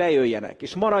dolgok lejöjjenek,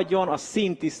 és maradjon a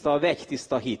színtiszta, a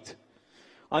vegytiszta hit,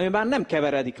 amiben nem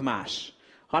keveredik más,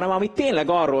 hanem ami tényleg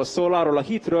arról szól, arról a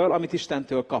hitről, amit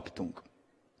Istentől kaptunk.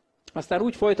 Aztán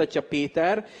úgy folytatja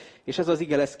Péter, és ez az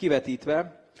ige lesz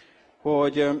kivetítve,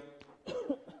 hogy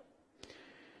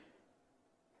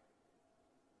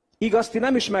igaz, ti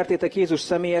nem ismertétek Jézus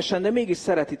személyesen, de mégis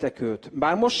szeretitek őt.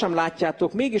 Bár most sem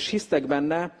látjátok, mégis hisztek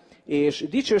benne, és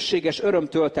dicsőséges öröm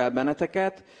tölt el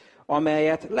benneteket,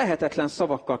 amelyet lehetetlen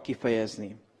szavakkal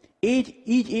kifejezni.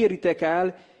 Így éritek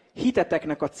el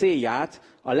hiteteknek a célját,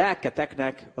 a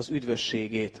lelketeknek az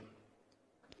üdvösségét.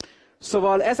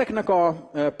 Szóval ezeknek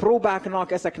a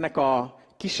próbáknak, ezeknek a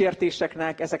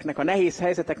kísértéseknek, ezeknek a nehéz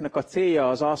helyzeteknek a célja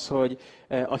az az, hogy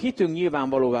a hitünk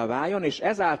nyilvánvalóvá váljon, és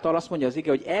ezáltal azt mondja az ige,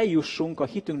 hogy eljussunk a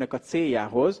hitünknek a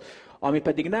céljához, ami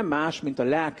pedig nem más, mint a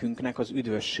lelkünknek az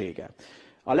üdvössége.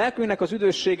 A lelkünknek az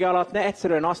üdvössége alatt ne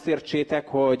egyszerűen azt értsétek,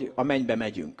 hogy a mennybe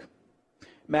megyünk.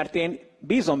 Mert én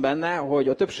bízom benne, hogy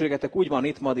a többségetek úgy van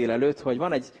itt ma délelőtt, hogy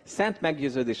van egy szent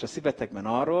meggyőződés a szívetekben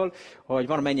arról, hogy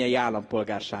van mennyei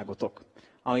állampolgárságotok,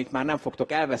 amit már nem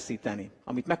fogtok elveszíteni,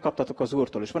 amit megkaptatok az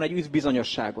Úrtól, és van egy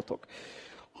üdvbizonyosságotok.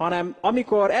 Hanem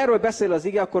amikor erről beszél az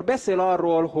ige, akkor beszél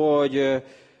arról, hogy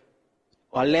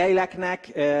a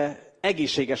léleknek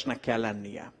egészségesnek kell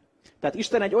lennie. Tehát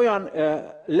Isten egy olyan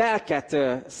lelket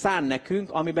szán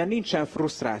nekünk, amiben nincsen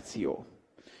frusztráció.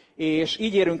 És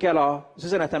így érünk el az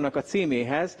üzenetemnek a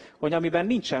címéhez, hogy amiben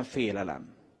nincsen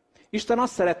félelem. Isten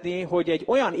azt szeretné, hogy egy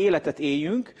olyan életet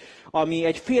éljünk, ami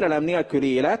egy félelem nélküli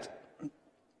élet,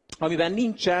 amiben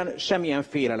nincsen semmilyen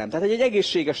félelem. Tehát egy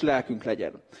egészséges lelkünk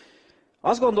legyen.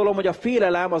 Azt gondolom, hogy a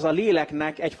félelem az a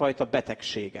léleknek egyfajta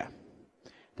betegsége.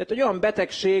 Tehát egy olyan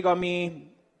betegség, ami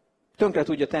tönkre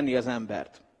tudja tenni az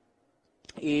embert.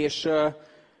 És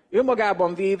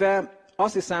önmagában véve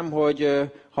azt hiszem,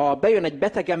 hogy ha bejön egy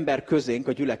beteg ember közénk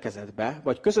a gyülekezetbe,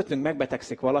 vagy közöttünk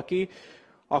megbetegszik valaki,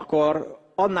 akkor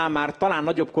annál már talán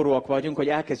nagyobb korúak vagyunk, hogy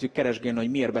elkezdjük keresgélni, hogy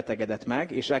miért betegedett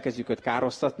meg, és elkezdjük őt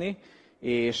károsztatni,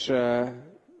 és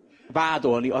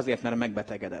vádolni azért, mert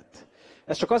megbetegedett.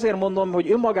 Ezt csak azért mondom,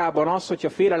 hogy önmagában az, hogyha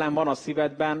félelem van a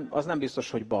szívedben, az nem biztos,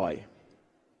 hogy baj.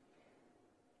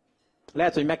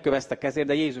 Lehet, hogy megkövezte kezét,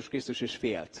 de Jézus Krisztus is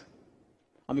félt,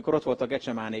 amikor ott volt a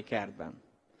Gecsemáné kertben.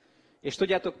 És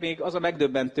tudjátok, még az a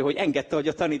megdöbbentő, hogy engedte, hogy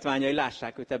a tanítványai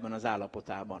lássák őt ebben az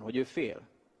állapotában, hogy ő fél.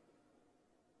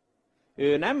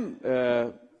 Ő nem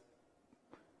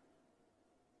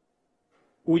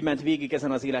úgy ment végig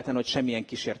ezen az életen, hogy semmilyen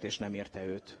kísértés nem érte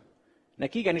őt.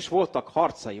 Neki igenis voltak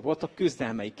harcai, voltak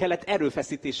küzdelmei, kellett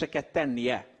erőfeszítéseket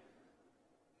tennie.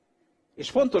 És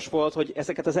fontos volt, hogy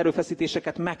ezeket az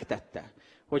erőfeszítéseket megtette,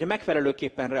 hogy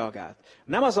megfelelőképpen reagált.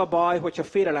 Nem az a baj, hogyha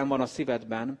félelem van a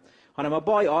szívedben, hanem a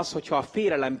baj az, hogyha a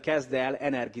félelem kezd el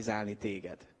energizálni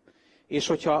téged. És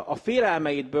hogyha a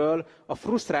félelmeidből, a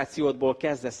frusztrációdból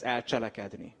kezdesz el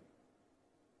cselekedni.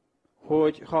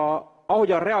 Hogy ha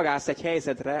ahogyan reagálsz egy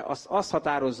helyzetre, azt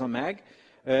határozza meg,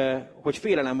 hogy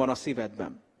félelem van a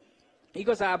szívedben.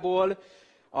 Igazából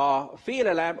a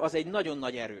félelem az egy nagyon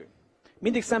nagy erő.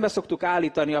 Mindig szembe szoktuk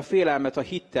állítani a félelmet a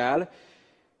hittel,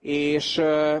 és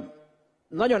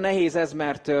nagyon nehéz ez,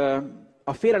 mert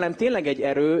a félelem tényleg egy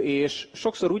erő, és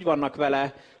sokszor úgy vannak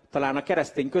vele, talán a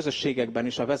keresztény közösségekben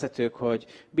is a vezetők, hogy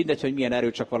mindegy, hogy milyen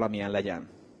erő, csak valamilyen legyen.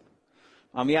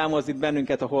 Ami elmozdít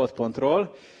bennünket a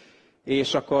holtpontról,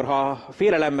 és akkor ha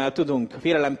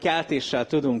félelemkeltéssel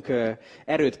tudunk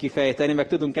erőt kifejteni, meg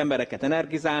tudunk embereket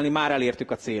energizálni, már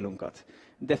elértük a célunkat.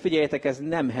 De figyeljetek, ez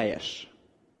nem helyes.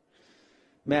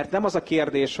 Mert nem az a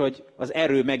kérdés, hogy az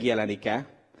erő megjelenik-e,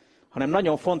 hanem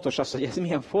nagyon fontos az, hogy ez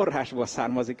milyen forrásból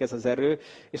származik ez az erő,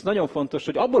 és nagyon fontos,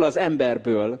 hogy abból az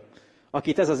emberből,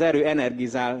 akit ez az erő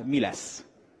energizál, mi lesz.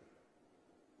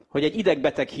 Hogy egy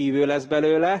idegbeteg hívő lesz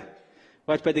belőle,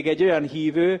 vagy pedig egy olyan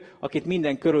hívő, akit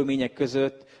minden körülmények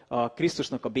között a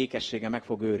Krisztusnak a békessége meg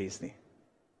fog őrizni.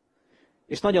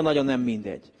 És nagyon-nagyon nem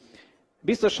mindegy.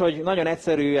 Biztos, hogy nagyon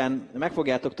egyszerűen meg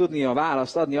fogjátok tudni a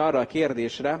választ adni arra a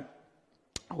kérdésre,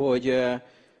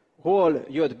 hol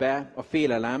jött be a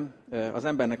félelem az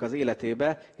embernek az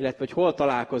életébe, illetve hogy hol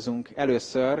találkozunk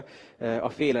először a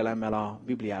félelemmel a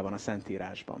Bibliában, a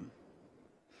Szentírásban.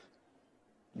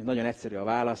 Nagyon egyszerű a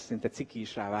válasz, szinte ciki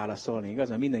is rá válaszolni, igaz?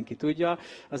 Mert mindenki tudja.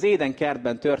 Az Éden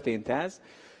kertben történt ez,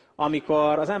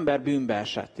 amikor az ember bűnbe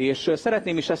esett. És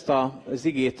szeretném is ezt az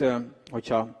igét,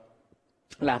 hogyha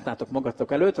látnátok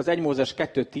magatok előtt, az 1 Mózes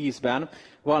 2.10-ben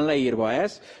van leírva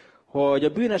ez, hogy a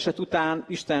bűneset után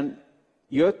Isten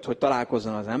jött, hogy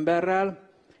találkozzon az emberrel,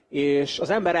 és az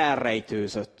ember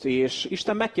elrejtőzött. És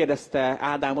Isten megkérdezte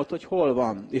Ádámot, hogy hol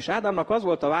van. És Ádámnak az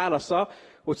volt a válasza,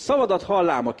 hogy szavadat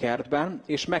hallám a kertben,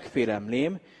 és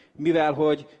megfélemlém, mivel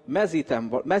hogy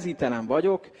mezítelen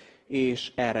vagyok,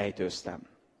 és elrejtőztem.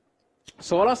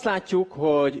 Szóval azt látjuk,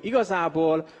 hogy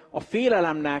igazából a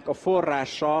félelemnek a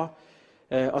forrása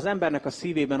az embernek a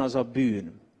szívében az a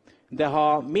bűn. De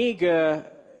ha még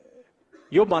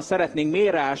jobban szeretnénk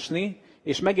mélyreásni,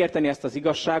 és megérteni ezt az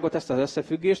igazságot, ezt az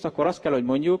összefüggést, akkor azt kell, hogy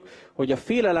mondjuk, hogy a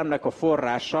félelemnek a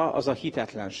forrása az a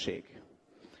hitetlenség.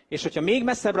 És hogyha még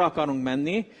messzebbre akarunk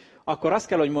menni, akkor azt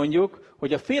kell, hogy mondjuk,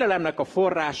 hogy a félelemnek a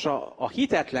forrása a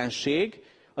hitetlenség,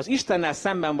 az Istennel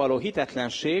szemben való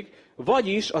hitetlenség,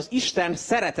 vagyis az Isten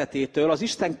szeretetétől, az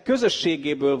Isten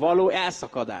közösségéből való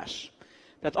elszakadás.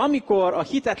 Tehát amikor a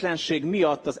hitetlenség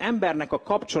miatt az embernek a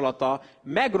kapcsolata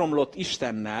megromlott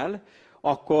Istennel,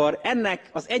 akkor ennek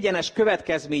az egyenes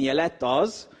következménye lett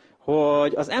az,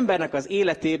 hogy az embernek az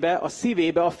életébe, a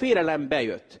szívébe a félelem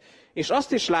bejött. És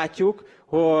azt is látjuk,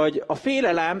 hogy a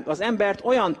félelem az embert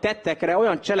olyan tettekre,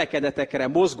 olyan cselekedetekre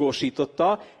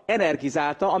mozgósította,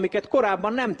 energizálta, amiket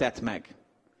korábban nem tett meg.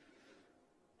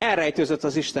 Elrejtőzött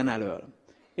az Isten elől.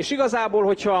 És igazából,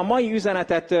 hogyha a mai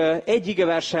üzenetet egy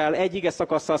igeverssel, egy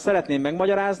igeszakasszal szeretném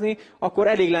megmagyarázni, akkor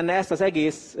elég lenne ezt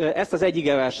az egy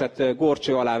igeverset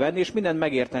górcső alá venni, és mindent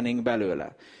megértenénk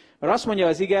belőle. Mert azt mondja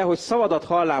az ige, hogy szavadat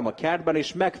hallám a kertben,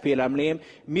 és megfélemlém,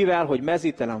 mivel hogy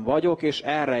mezítelen vagyok, és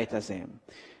elrejtezém.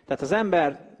 Tehát az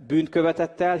ember bűnt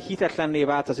követett el, hitetlenné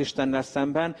vált az Istennel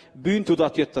szemben,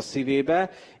 bűntudat jött a szívébe,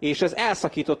 és ez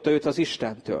elszakította őt az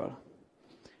Istentől.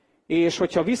 És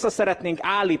hogyha vissza szeretnénk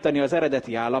állítani az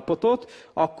eredeti állapotot,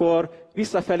 akkor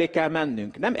visszafelé kell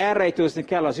mennünk. Nem elrejtőzni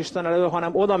kell az Isten elől,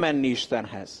 hanem oda menni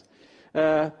Istenhez.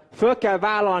 Föl kell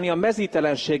vállalni a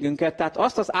mezítelenségünket, tehát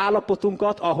azt az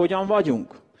állapotunkat, ahogyan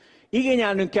vagyunk.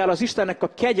 Igényelnünk kell az Istennek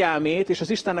a kegyelmét és az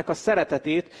Istennek a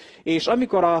szeretetét, és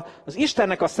amikor az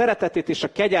Istennek a szeretetét és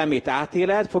a kegyelmét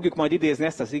átéled, fogjuk majd idézni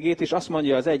ezt az igét, és azt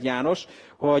mondja az 1 János,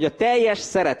 hogy a teljes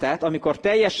szeretet, amikor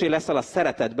teljessé leszel a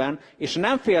szeretetben, és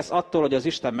nem félsz attól, hogy az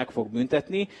Isten meg fog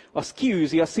büntetni, az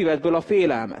kiűzi a szívedből a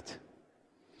félelmet.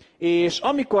 És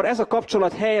amikor ez a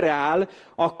kapcsolat helyreáll,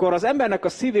 akkor az embernek a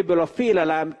szívéből a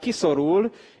félelem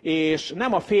kiszorul, és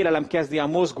nem a félelem kezdi el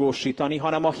mozgósítani,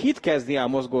 hanem a hit kezdi el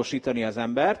mozgósítani az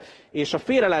embert, és a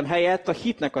félelem helyett a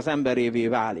hitnek az emberévé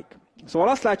válik. Szóval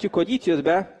azt látjuk, hogy itt jött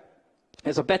be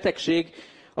ez a betegség,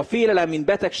 a félelem, mint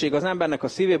betegség az embernek a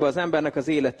szívébe, az embernek az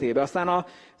életébe. Aztán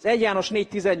az 1 János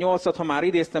 4.18-at, ha már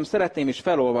idéztem, szeretném is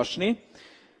felolvasni.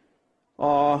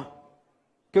 A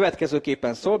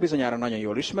következőképpen szól, bizonyára nagyon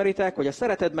jól ismeritek, hogy a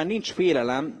szeretetben nincs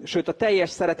félelem, sőt a teljes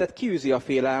szeretet kiűzi a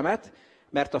félelmet,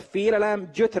 mert a félelem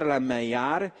gyötrelemmel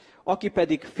jár, aki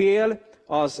pedig fél,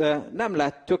 az nem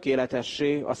lett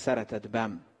tökéletessé a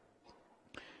szeretetben.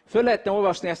 Föl lehetne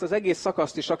olvasni ezt az egész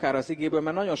szakaszt is akár az igéből,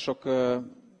 mert nagyon sok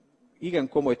igen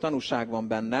komoly tanúság van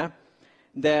benne,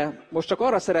 de most csak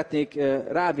arra szeretnék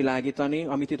rávilágítani,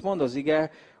 amit itt mond az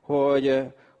ige, hogy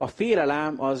a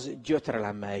félelem az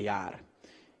gyötrelemmel jár.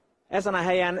 Ezen a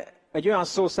helyen egy olyan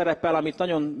szó szerepel, amit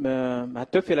nagyon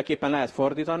többféleképpen lehet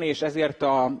fordítani, és ezért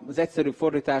az egyszerű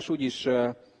fordítás úgy is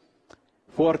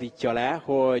fordítja le,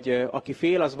 hogy aki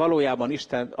fél, az valójában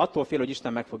attól fél, hogy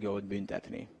Isten meg fogja őt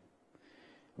büntetni.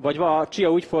 Vagy a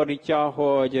Csia úgy fordítja,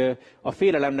 hogy a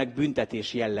félelemnek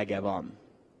büntetés jellege van.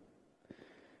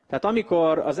 Tehát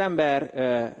amikor az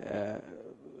embernek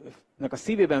a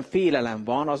szívében félelem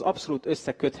van, az abszolút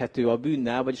összeköthető a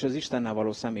bűnnel, vagyis az Istennel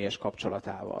való személyes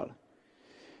kapcsolatával.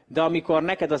 De amikor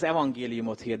neked az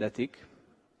evangéliumot hirdetik,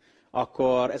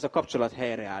 akkor ez a kapcsolat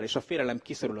helyreáll, és a félelem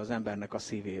kiszorul az embernek a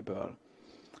szívéből.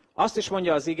 Azt is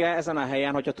mondja az ige ezen a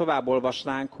helyen, hogyha tovább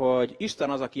olvasnánk, hogy Isten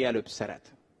az, aki előbb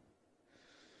szeret.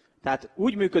 Tehát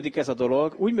úgy működik ez a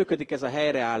dolog, úgy működik ez a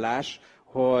helyreállás,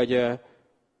 hogy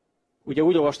ugye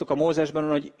úgy olvastuk a Mózesben,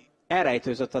 hogy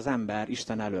elrejtőzött az ember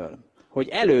Isten elől. Hogy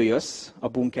előjössz a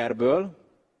bunkerből,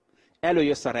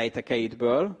 előjössz a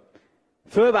rejtekeidből,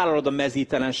 fölvállalod a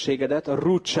mezítelenségedet, a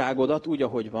rúdságodat úgy,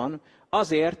 ahogy van,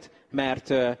 azért,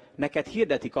 mert neked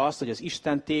hirdetik azt, hogy az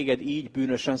Isten téged így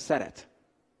bűnösen szeret.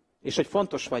 És hogy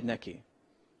fontos vagy neki.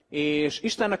 és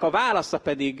Istennek a válasza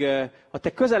pedig a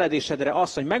te közeledésedre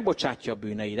az, hogy megbocsátja a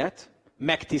bűneidet,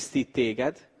 megtisztít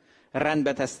téged,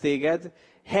 rendbe tesz téged,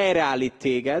 helyreállít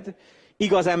téged,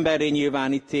 igaz emberré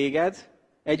nyilvánít téged,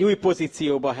 egy új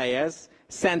pozícióba helyez,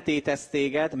 szenté tesz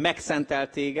téged, megszentel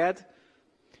téged,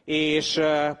 és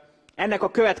ennek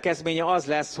a következménye az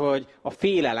lesz, hogy a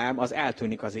félelem az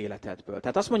eltűnik az életedből.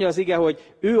 Tehát azt mondja az ige,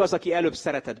 hogy ő az, aki előbb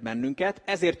szeretett bennünket,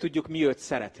 ezért tudjuk mi őt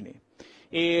szeretni.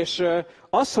 És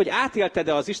az, hogy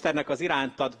átélted-e az Istennek az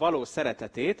irántad való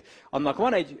szeretetét, annak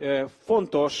van egy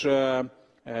fontos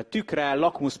tükre,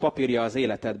 lakmuszpapírja az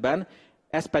életedben,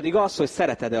 ez pedig az, hogy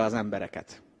szereted-e az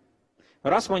embereket.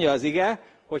 Mert azt mondja az ige,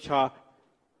 hogyha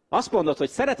azt mondod, hogy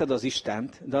szereted az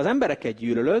Istent, de az embereket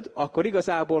gyűlölöd, akkor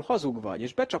igazából hazug vagy,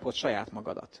 és becsapod saját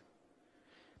magadat.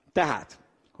 Tehát,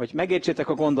 hogy megértsétek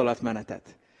a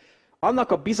gondolatmenetet,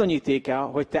 annak a bizonyítéka,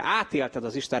 hogy te átélted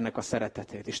az Istennek a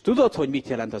szeretetét, és tudod, hogy mit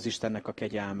jelent az Istennek a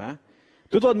kegyelme,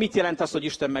 tudod, mit jelent az, hogy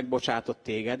Isten megbocsátott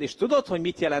téged, és tudod, hogy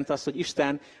mit jelent az, hogy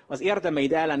Isten az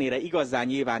érdemeid ellenére igazán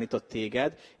nyilvánított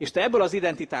téged, és te ebből az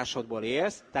identitásodból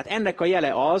élsz, tehát ennek a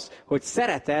jele az, hogy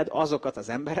szereted azokat az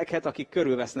embereket, akik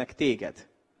körülvesznek téged,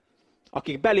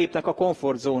 akik belépnek a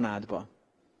komfortzónádba,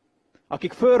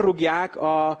 akik fölrúgják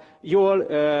a jól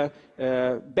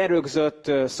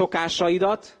berögzött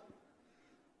szokásaidat,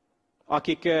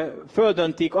 akik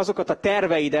földöntik azokat a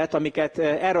terveidet, amiket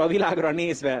erre a világra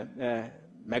nézve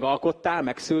megalkottál,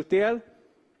 megszültél,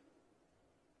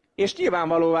 és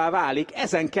nyilvánvalóvá válik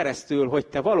ezen keresztül, hogy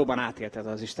te valóban átélted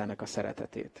az Istennek a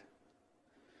szeretetét.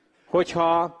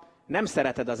 Hogyha nem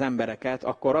szereted az embereket,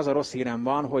 akkor az a rossz hírem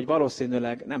van, hogy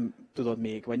valószínűleg nem tudod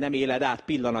még, vagy nem éled át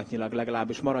pillanatnyilag,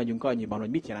 legalábbis maradjunk annyiban, hogy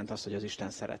mit jelent az, hogy az Isten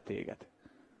szeret téged.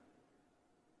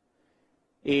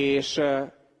 És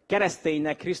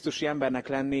kereszténynek, krisztusi embernek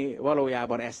lenni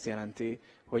valójában ezt jelenti,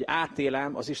 hogy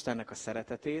átélem az Istennek a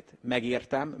szeretetét,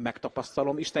 megértem,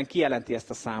 megtapasztalom, Isten kijelenti ezt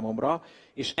a számomra,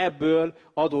 és ebből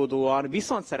adódóan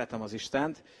viszont szeretem az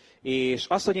Istent, és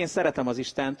az, hogy én szeretem az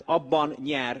Istent, abban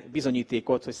nyer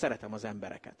bizonyítékot, hogy szeretem az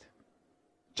embereket.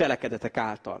 Cselekedetek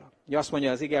által. Ugye azt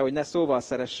mondja az ige, hogy ne szóval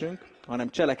szeressünk, hanem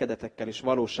cselekedetekkel is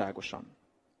valóságosan.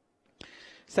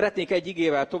 Szeretnék egy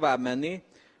igével tovább menni,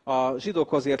 a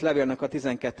zsidókhoz írt levélnek a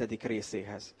 12.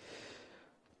 részéhez.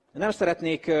 Nem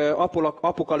szeretnék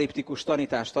apokaliptikus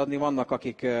tanítást adni, vannak,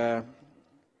 akik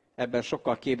ebben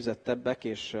sokkal képzettebbek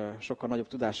és sokkal nagyobb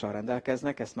tudással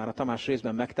rendelkeznek, ezt már a Tamás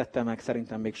részben megtette, meg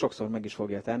szerintem még sokszor meg is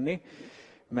fogja tenni,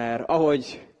 mert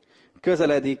ahogy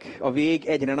közeledik a vég,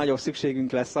 egyre nagyobb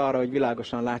szükségünk lesz arra, hogy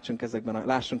világosan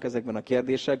lássunk ezekben a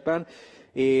kérdésekben,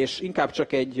 és inkább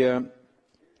csak egy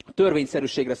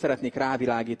törvényszerűségre szeretnék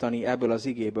rávilágítani ebből az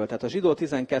igéből. Tehát a zsidó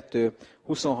 12,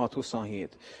 26-27.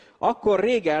 Akkor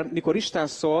régen, mikor Isten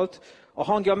szólt, a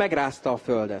hangja megrázta a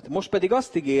földet. Most pedig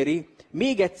azt ígéri,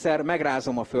 még egyszer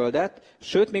megrázom a földet,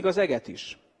 sőt, még az eget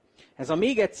is. Ez a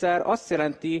még egyszer azt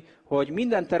jelenti, hogy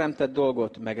minden teremtett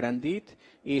dolgot megrendít,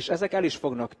 és ezek el is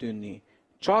fognak tűnni.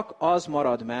 Csak az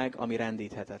marad meg, ami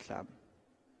rendíthetetlen.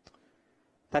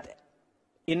 Tehát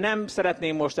én nem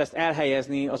szeretném most ezt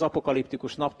elhelyezni az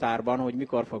apokaliptikus naptárban, hogy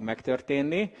mikor fog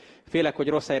megtörténni. Félek, hogy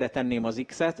rossz helyre tenném az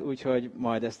X-et, úgyhogy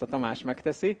majd ezt a Tamás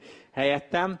megteszi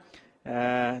helyettem.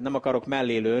 Nem akarok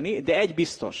mellé lőni, de egy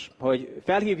biztos, hogy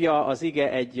felhívja az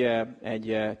ige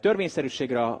egy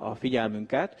törvényszerűségre a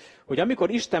figyelmünket, hogy amikor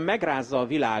Isten megrázza a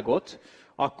világot,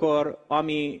 akkor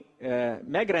ami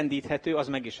megrendíthető, az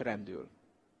meg is rendül.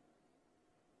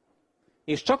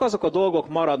 És csak azok a dolgok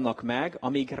maradnak meg,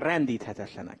 amik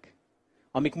rendíthetetlenek,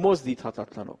 amik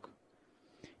mozdíthatatlanok.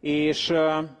 És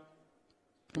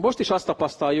most is azt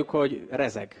tapasztaljuk, hogy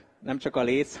rezeg. Nem csak a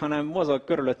léc, hanem mozog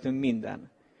körülöttünk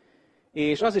minden.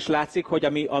 És az is látszik, hogy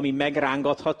ami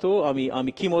megrángatható,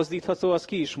 ami kimozdítható, az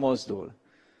ki is mozdul.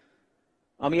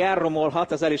 Ami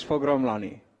elromolhat, az el is fog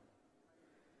romlani.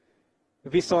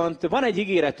 Viszont van egy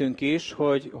ígéretünk is,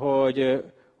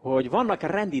 hogy vannak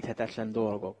rendíthetetlen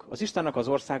dolgok. Az Istennek az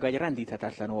országa egy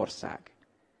rendíthetetlen ország.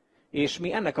 És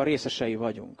mi ennek a részesei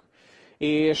vagyunk.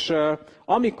 És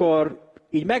amikor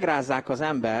így megrázzák az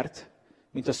embert,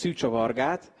 mint a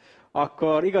szűcsavargát,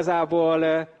 akkor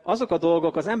igazából azok a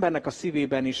dolgok az embernek a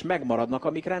szívében is megmaradnak,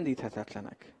 amik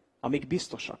rendíthetetlenek, amik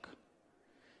biztosak.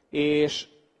 És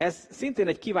ez szintén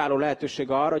egy kiváló lehetőség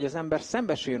arra, hogy az ember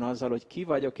szembesüljön azzal, hogy ki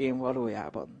vagyok én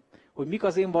valójában. Hogy mik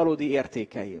az én valódi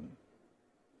értékeim.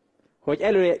 Hogy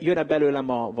előjön-e belőlem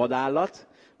a vadállat,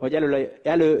 vagy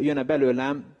előjön-e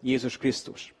belőlem Jézus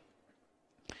Krisztus.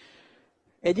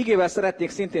 Egy igével szeretnék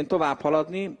szintén tovább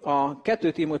haladni. A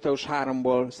 2 Timóteus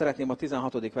 3-ból szeretném a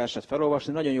 16. verset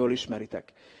felolvasni, nagyon jól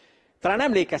ismeritek. Talán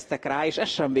emlékeztek rá, és ez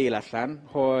sem véletlen,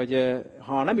 hogy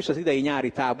ha nem is az idei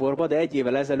nyári táborban, de egy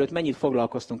évvel ezelőtt mennyit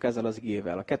foglalkoztunk ezzel az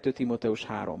igével, a 2 Timóteus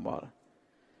 3-mal.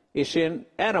 És én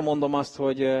erre mondom azt,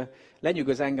 hogy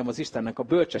lenyűgöz engem az Istennek a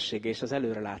bölcsessége és az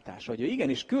előrelátása, hogy ő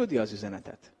igenis küldi az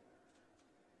üzenetet.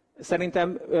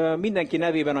 Szerintem mindenki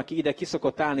nevében, aki ide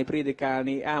kiszokott állni,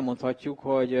 prédikálni, elmondhatjuk,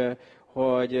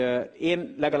 hogy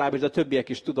én legalábbis, de a többiek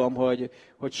is tudom, hogy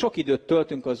sok időt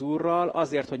töltünk az Úrral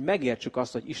azért, hogy megértsük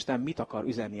azt, hogy Isten mit akar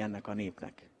üzenni ennek a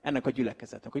népnek, ennek a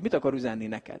gyülekezetnek, hogy mit akar üzenni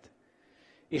neked.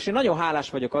 És én nagyon hálás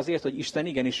vagyok azért, hogy Isten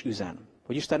igenis üzen,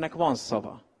 hogy Istennek van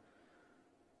szava.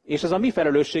 És ez a mi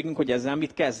felelősségünk, hogy ezzel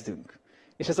mit kezdünk.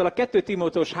 És ezzel a 2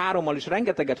 Timóteus 3-mal is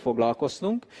rengeteget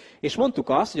foglalkoztunk, és mondtuk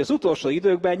azt, hogy az utolsó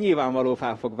időkben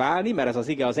nyilvánvalóvá fog válni, mert ez az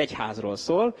ige az egyházról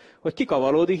szól, hogy kik a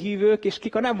valódi hívők, és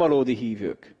kik a nem valódi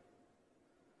hívők.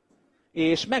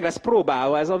 És meg lesz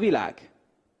próbálva ez a világ.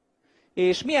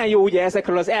 És milyen jó ugye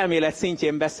ezekről az elmélet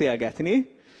szintjén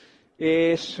beszélgetni,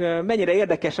 és mennyire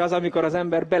érdekes az, amikor az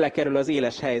ember belekerül az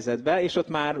éles helyzetbe, és ott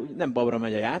már nem babra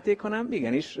megy a játék, hanem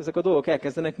igenis ezek a dolgok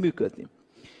elkezdenek működni.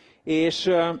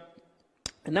 És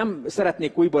nem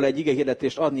szeretnék újból egy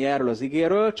igehirdetést adni erről az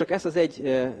igéről, csak ezt az egy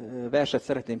verset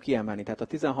szeretném kiemelni, tehát a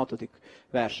 16.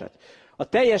 verset. A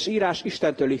teljes írás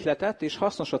Istentől ihletett és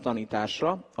hasznos a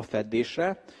tanításra, a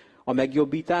feddésre, a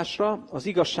megjobbításra, az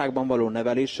igazságban való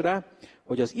nevelésre,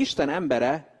 hogy az Isten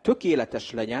embere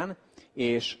tökéletes legyen,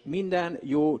 és minden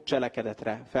jó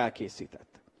cselekedetre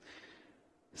felkészített.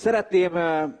 Szeretném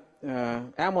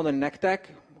elmondani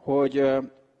nektek, hogy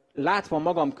látva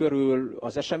magam körül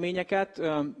az eseményeket,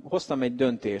 hoztam egy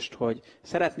döntést, hogy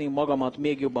szeretném magamat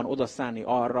még jobban odaszánni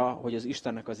arra, hogy az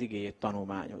Istennek az igéjét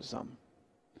tanulmányozzam.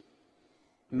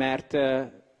 Mert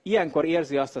ilyenkor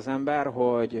érzi azt az ember,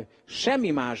 hogy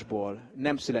semmi másból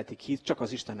nem születik hit, csak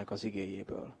az Istennek az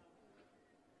igéjéből.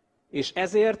 És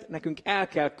ezért nekünk el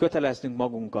kell köteleznünk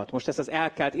magunkat. Most ezt az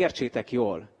elkelt értsétek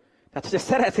jól. Tehát, hogyha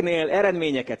szeretnél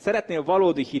eredményeket, szeretnél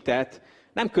valódi hitet,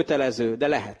 nem kötelező, de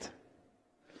lehet.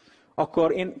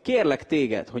 Akkor én kérlek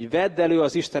téged, hogy vedd elő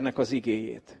az Istennek az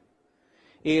igéjét.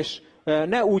 És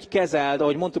ne úgy kezeld,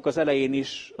 ahogy mondtuk az elején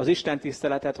is, az Isten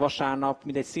tiszteletet vasárnap,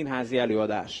 mint egy színházi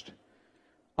előadást,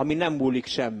 ami nem múlik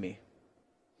semmi.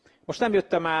 Most nem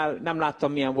jöttem el, nem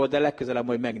láttam milyen volt, de legközelebb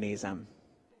majd megnézem.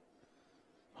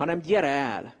 Hanem gyere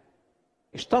el,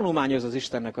 és tanulmányozz az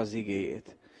Istennek az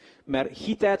igéjét. Mert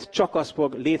hitet csak az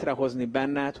fog létrehozni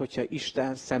benned, hogyha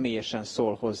Isten személyesen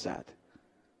szól hozzád.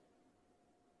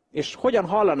 És hogyan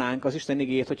hallanánk az Isten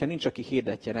igéjét, hogyha nincs, aki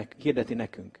hirdeti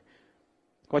nekünk?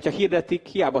 Vagy ha hirdetik,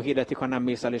 hiába hirdetik, ha nem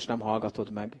mész el és nem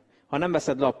hallgatod meg. Ha nem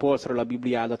veszed le a polcról a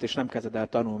Bibliádat, és nem kezded el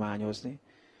tanulmányozni.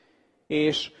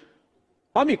 És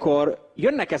amikor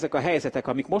jönnek ezek a helyzetek,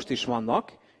 amik most is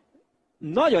vannak,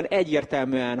 nagyon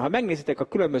egyértelműen, ha megnézitek a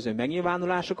különböző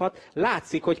megnyilvánulásokat,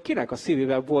 látszik, hogy kinek a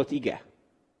szívében volt ige.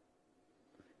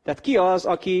 Tehát ki az,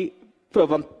 aki föl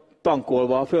van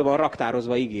tankolva, föl van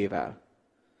raktározva igével.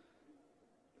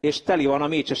 És teli van a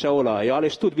mécsese olajjal,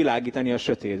 és tud világítani a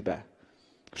sötétbe.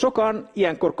 Sokan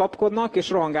ilyenkor kapkodnak, és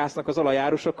rohangásznak az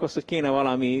olajárusokhoz, hogy kéne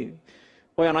valami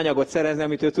olyan anyagot szerezni,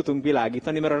 amitől tudunk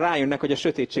világítani, mert rájönnek, hogy a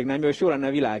sötétség nem jó, és jó lenne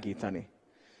világítani.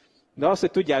 De az,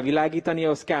 hogy tudjál világítani,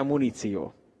 ahhoz kell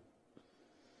muníció.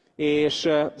 És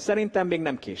szerintem még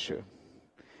nem késő.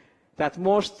 Tehát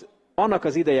most annak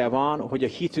az ideje van, hogy a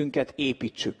hitünket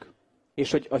építsük.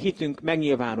 És hogy a hitünk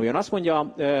megnyilvánuljon. Azt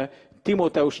mondja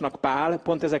Timóteusnak Pál,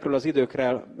 pont ezekről az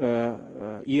időkről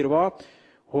írva,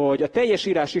 hogy a teljes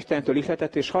írás Istentől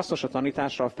ihletett és hasznos a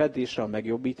tanításra, a feddésre, a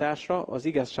megjobbításra, az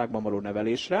igazságban való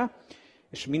nevelésre.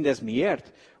 És mindez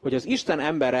miért? Hogy az Isten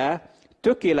embere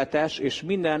tökéletes és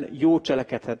minden jó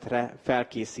cselekedetre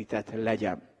felkészített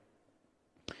legyen.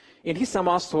 Én hiszem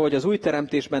azt, hogy az új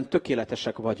teremtésben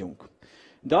tökéletesek vagyunk.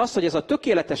 De az, hogy ez a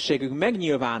tökéletességünk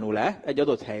megnyilvánul-e egy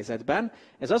adott helyzetben,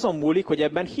 ez azon múlik, hogy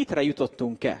ebben hitre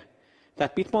jutottunk-e.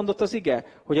 Tehát mit mondott az ige?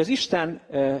 Hogy az Isten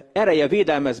ereje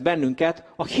védelmez bennünket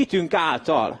a hitünk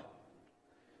által.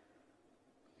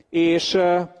 És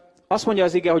azt mondja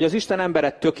az ige, hogy az Isten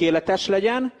embere tökéletes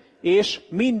legyen, és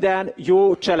minden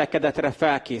jó cselekedetre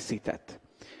felkészített.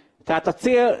 Tehát a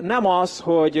cél nem az,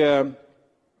 hogy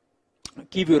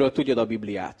kívülről tudjad a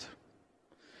Bibliát.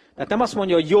 Tehát nem azt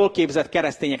mondja, hogy jól képzett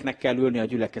keresztényeknek kell ülni a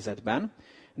gyülekezetben,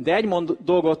 de egy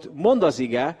dolgot mond az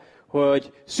ige,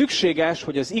 hogy szükséges,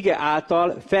 hogy az ige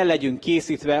által fel legyünk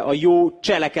készítve a jó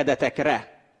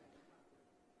cselekedetekre.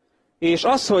 És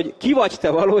az, hogy ki vagy te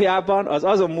valójában, az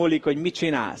azon múlik, hogy mit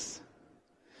csinálsz.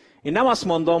 Én nem azt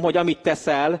mondom, hogy amit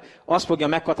teszel, az fogja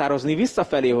meghatározni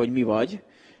visszafelé, hogy mi vagy,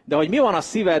 De hogy mi van a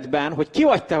szívedben, hogy ki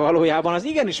vagy te valójában, az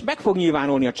igenis meg fog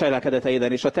nyilvánulni a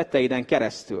cselekedeteiden és a tetteiden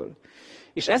keresztül.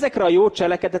 És ezekre a jó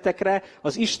cselekedetekre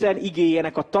az Isten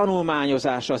igéjének a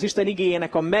tanulmányozása, az Isten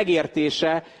igéjének a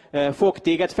megértése fog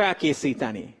téged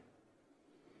felkészíteni.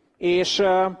 És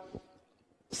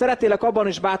szeretnélek abban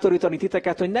is bátorítani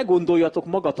titeket, hogy ne gondoljatok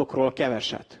magatokról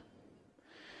keveset.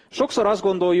 Sokszor azt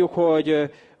gondoljuk,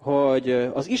 hogy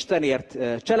az Istenért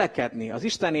cselekedni, az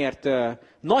Istenért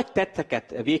nagy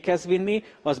tetteket véghez vinni,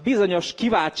 az bizonyos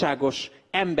kiváltságos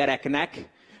embereknek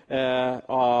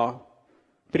a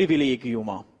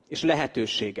privilégiuma és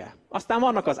lehetősége. Aztán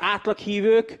vannak az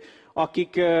átlaghívők,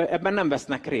 akik ebben nem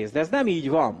vesznek részt, de ez nem így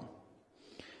van.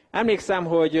 Emlékszem,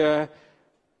 hogy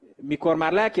mikor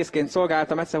már lelkészként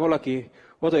szolgáltam, egyszer valaki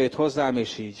odajött hozzám,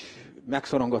 és így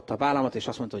megszorongotta a vállamat, és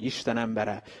azt mondta, hogy Isten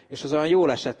embere. És az olyan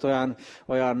jól esett,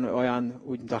 olyan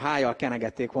úgy, mint a hájjal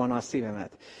kenegették volna a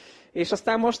szívemet. És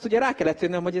aztán most ugye rá kellett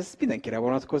jönnöm, hogy ez mindenkire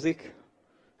vonatkozik.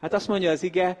 Hát azt mondja az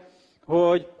ige,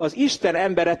 hogy az Isten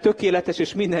embere tökéletes,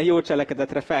 és minden jó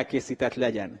cselekedetre felkészített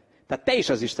legyen. Tehát te is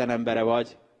az Isten embere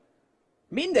vagy.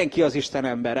 Mindenki az Isten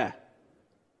embere.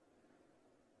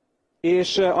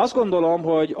 És azt gondolom,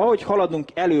 hogy ahogy haladunk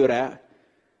előre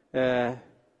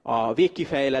a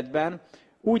végkifejletben,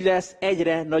 úgy lesz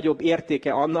egyre nagyobb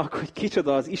értéke annak, hogy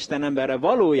kicsoda az Isten embere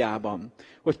valójában.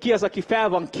 Hogy ki az, aki fel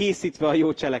van készítve a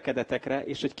jó cselekedetekre,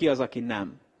 és hogy ki az, aki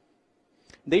nem.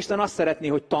 De Isten azt szeretné,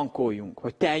 hogy tankoljunk,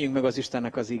 hogy teljünk meg az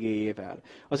Istennek az igéjével.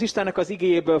 Az Istennek az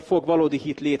igéjéből fog valódi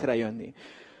hit létrejönni.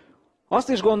 Azt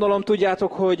is gondolom,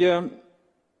 tudjátok, hogy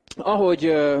ahogy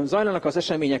zajlanak az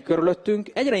események körülöttünk,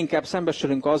 egyre inkább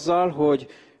szembesülünk azzal, hogy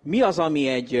mi az, ami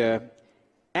egy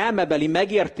elmebeli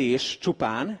megértés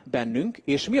csupán bennünk,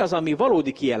 és mi az, ami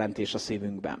valódi kijelentés a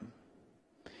szívünkben.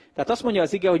 Tehát azt mondja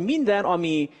az ige, hogy minden,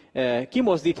 ami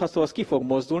kimozdítható, az ki fog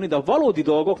mozdulni, de a valódi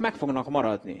dolgok meg fognak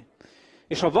maradni.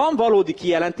 És ha van valódi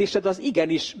kijelentésed, az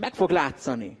igenis meg fog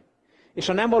látszani. És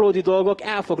a nem valódi dolgok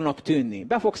el fognak tűnni,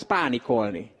 be fogsz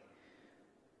pánikolni.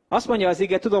 Azt mondja az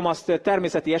ige, tudom, azt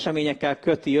természeti eseményekkel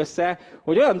köti össze,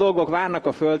 hogy olyan dolgok várnak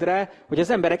a földre, hogy az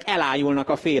emberek elájulnak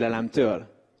a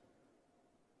félelemtől.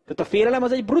 Tehát a félelem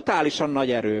az egy brutálisan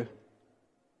nagy erő.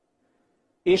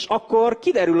 És akkor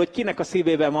kiderül, hogy kinek a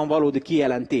szívében van valódi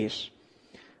kijelentés.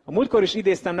 A múltkor is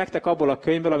idéztem nektek abból a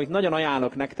könyvből, amit nagyon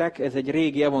ajánlok nektek, ez egy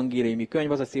régi evangéliumi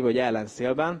könyv, az a címe, hogy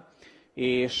Ellenszélben,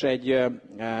 és egy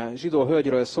zsidó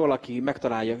hölgyről szól, aki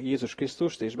megtalálja Jézus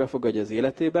Krisztust, és befogadja az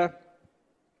életébe,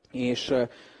 és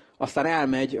aztán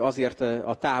elmegy azért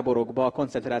a táborokba, a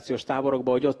koncentrációs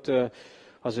táborokba, hogy ott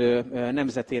az ő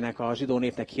nemzetének, a zsidó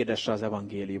népnek hirdesse az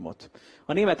evangéliumot.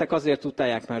 A németek azért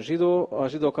utálják, mert zsidó, a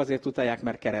zsidók azért utálják,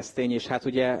 mert keresztény, és hát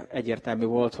ugye egyértelmű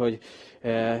volt, hogy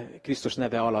Krisztus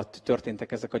neve alatt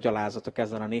történtek ezek a gyalázatok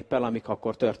ezzel a néppel, amik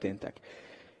akkor történtek.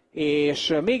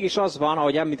 És mégis az van,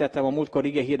 ahogy említettem a múltkor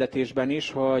igehirdetésben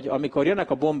is, hogy amikor jönnek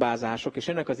a bombázások, és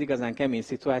jönnek az igazán kemény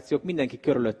szituációk, mindenki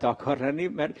körülötte akar lenni,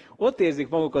 mert ott érzik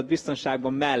magukat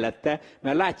biztonságban mellette,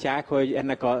 mert látják, hogy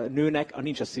ennek a nőnek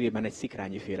nincs a szívében egy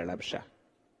szikrányi félelem se.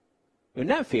 Ő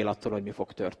nem fél attól, hogy mi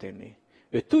fog történni.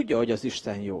 Ő tudja, hogy az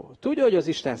Isten jó. Tudja, hogy az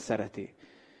Isten szereti.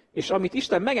 És amit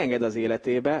Isten megenged az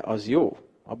életébe, az jó.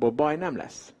 Abból baj nem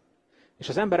lesz. És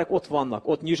az emberek ott vannak,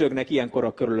 ott nyüzsögnek ilyenkor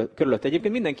a körülött.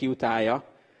 Egyébként mindenki utálja,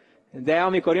 de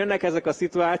amikor jönnek ezek a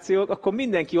szituációk, akkor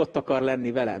mindenki ott akar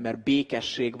lenni vele, mert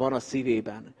békesség van a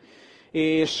szívében.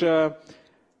 És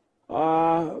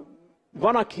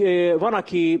van,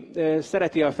 aki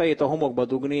szereti a fejét a homokba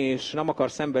dugni, és nem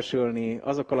akar szembesülni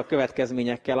azokkal a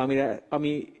következményekkel,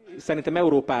 ami szerintem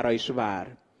Európára is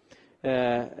vár.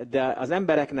 De az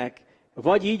embereknek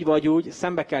vagy így, vagy úgy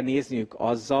szembe kell nézniük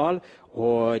azzal,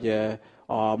 hogy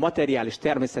a materiális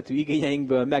természetű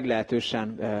igényeinkből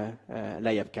meglehetősen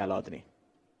lejjebb kell adni.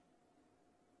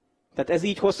 Tehát ez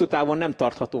így hosszú távon nem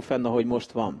tartható fenn, ahogy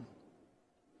most van.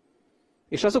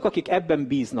 És azok, akik ebben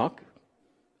bíznak,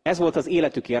 ez volt az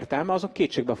életük értelme, azok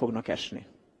kétségbe fognak esni.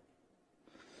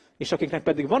 És akiknek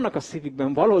pedig vannak a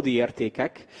szívükben valódi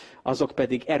értékek, azok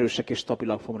pedig erősek és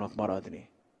stabilak fognak maradni.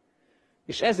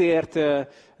 És ezért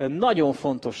nagyon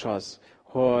fontos az,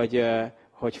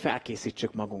 hogy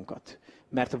felkészítsük magunkat.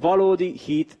 Mert valódi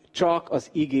hit csak az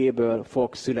igéből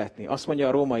fog születni. Azt mondja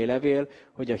a római levél,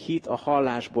 hogy a hit a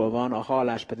hallásból van, a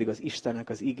hallás pedig az Istennek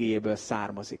az igéjéből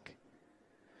származik.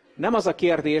 Nem az a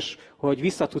kérdés, hogy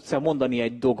vissza tudsz-e mondani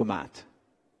egy dogmát.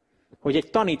 Hogy egy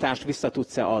tanítást vissza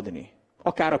tudsz-e adni.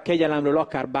 Akár a kegyelemről,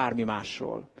 akár bármi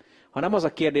másról. Hanem az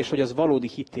a kérdés, hogy az valódi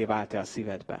hitté vált-e a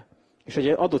szívedbe. És hogy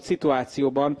egy adott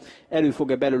szituációban elő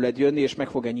fog-e belőled jönni, és meg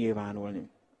fog-e nyilvánulni.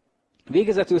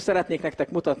 Végezetül szeretnék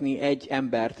nektek mutatni egy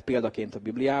embert példaként a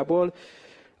Bibliából,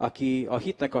 aki a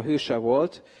hitnek a hőse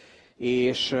volt,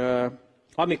 és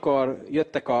amikor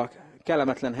jöttek a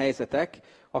kellemetlen helyzetek,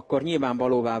 akkor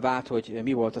nyilvánvalóvá vált, hogy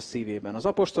mi volt a szívében. Az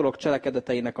apostolok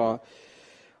cselekedeteinek a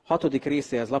 6.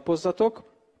 részéhez lapozzatok,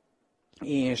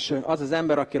 és az az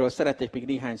ember, akiről szeretnék még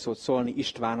néhány szót szólni,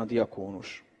 István a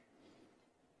diakónus.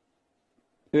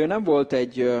 Ő nem volt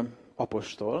egy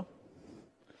apostol,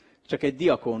 csak egy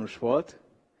diakónus volt.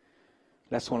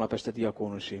 Lesz holnap este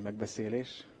diakónusi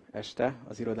megbeszélés, este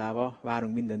az irodával.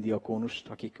 Várunk minden diakónust,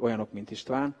 akik olyanok, mint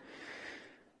István.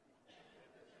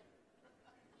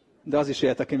 De az is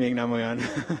jöhet, aki még nem olyan.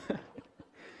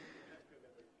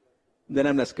 De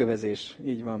nem lesz kövezés,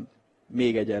 így van.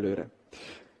 Még egyelőre.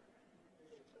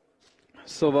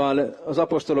 Szóval az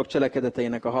apostolok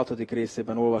cselekedeteinek a 6.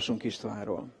 részében olvasunk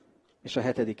Istvánról, és a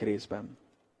 7. részben.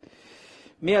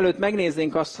 Mielőtt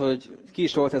megnéznénk azt, hogy ki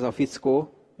is volt ez a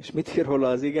fickó, és mit ír róla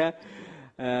az ige,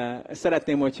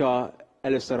 szeretném, hogyha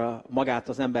először magát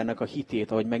az embernek a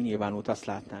hitét, ahogy megnyilvánult, azt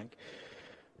látnánk.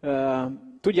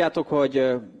 Tudjátok,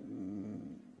 hogy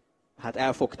hát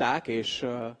elfogták, és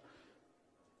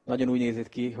nagyon úgy nézett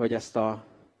ki, hogy ezt a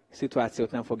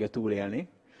szituációt nem fogja túlélni.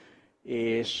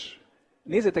 És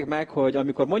nézzétek meg, hogy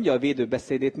amikor mondja a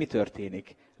védőbeszédét, mi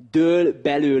történik. Dől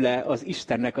belőle az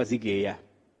Istennek az igéje.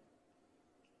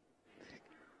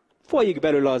 Folyik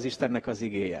belőle az Istennek az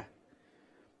igéje.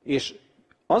 És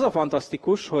az a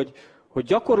fantasztikus, hogy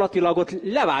gyakorlatilag ott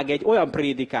levág egy olyan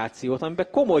prédikációt, amiben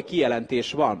komoly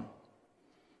kijelentés van.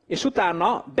 És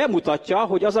utána bemutatja,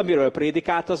 hogy az, amiről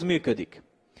prédikált, az működik.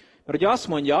 Mert ugye azt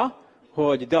mondja,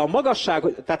 hogy de a magasság,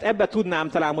 tehát ebbe tudnám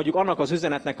talán mondjuk annak az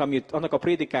üzenetnek, annak a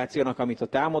prédikációnak, amit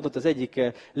ott elmondott, az egyik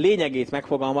lényegét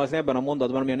megfogalmazni ebben a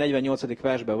mondatban, ami a 48.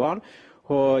 versben van,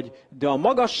 hogy de a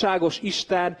magasságos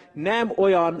Isten nem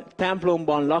olyan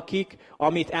templomban lakik,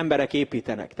 amit emberek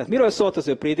építenek. Tehát miről szólt az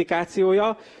ő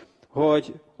prédikációja?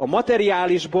 Hogy a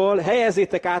materiálisból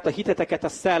helyezzétek át a hiteteket a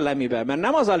szellemibe. Mert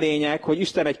nem az a lényeg, hogy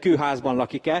Isten egy kőházban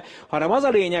lakik-e, hanem az a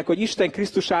lényeg, hogy Isten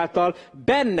Krisztus által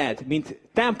benned, mint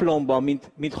templomban,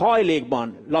 mint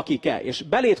hajlékban lakik-e, és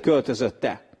beléd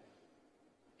költözött-e.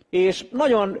 És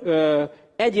nagyon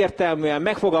egyértelműen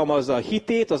megfogalmazza a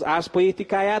hitét, az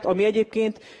árszpoétikáját, ami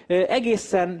egyébként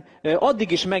egészen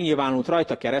addig is megnyilvánult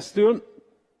rajta keresztül,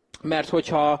 mert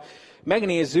hogyha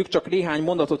megnézzük, csak néhány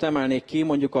mondatot emelnék ki,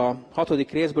 mondjuk a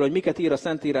 6. részből, hogy miket ír a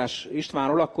Szentírás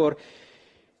Istvánról, akkor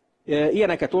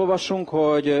ilyeneket olvasunk,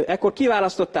 hogy ekkor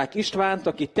kiválasztották Istvánt,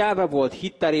 aki telve volt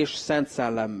hittel és szent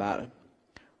szellemmel.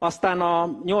 Aztán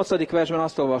a 8. versben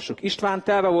azt olvassuk, István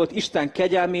telve volt Isten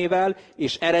kegyelmével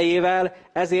és erejével,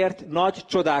 ezért nagy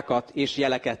csodákat és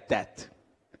jeleket tett.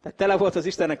 Tehát tele volt az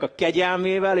Istennek a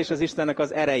kegyelmével és az Istennek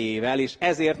az erejével, és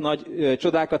ezért nagy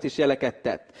csodákat és jeleket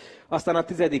tett. Aztán a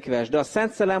 10. vers, de a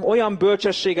Szent Szellem olyan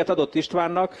bölcsességet adott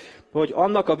Istvánnak, hogy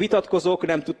annak a vitatkozók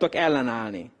nem tudtak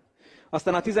ellenállni.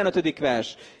 Aztán a 15.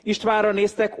 vers, Istvánra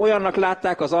néztek, olyannak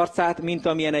látták az arcát, mint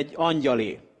amilyen egy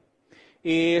angyalé.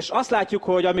 És azt látjuk,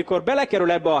 hogy amikor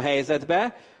belekerül ebbe a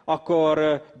helyzetbe,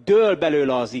 akkor dől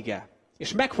belőle az ige.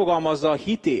 És megfogalmazza a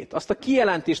hitét, azt a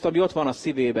kijelentést, ami ott van a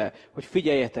szívébe, hogy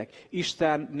figyeljetek,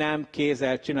 Isten nem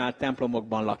kézzel csinált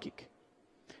templomokban lakik.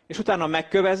 És utána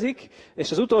megkövezik,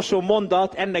 és az utolsó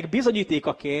mondat ennek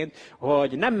bizonyítékaként,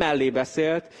 hogy nem mellé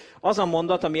beszélt, az a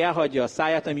mondat, ami elhagyja a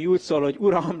száját, ami úgy szól, hogy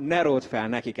Uram, ne ródd fel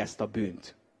nekik ezt a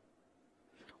bűnt.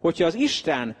 Hogyha az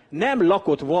Isten nem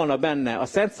lakott volna benne a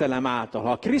Szent Szellem által,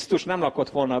 ha Krisztus nem lakott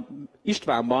volna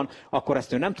Istvánban, akkor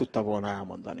ezt ő nem tudta volna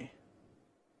elmondani.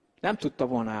 Nem tudta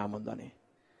volna elmondani.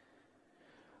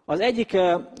 Az egyik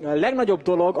legnagyobb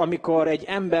dolog, amikor egy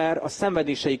ember a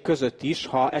szenvedései között is,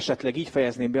 ha esetleg így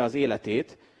fejezné be az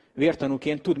életét,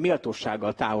 vértanúként tud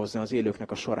méltósággal távozni az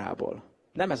élőknek a sorából.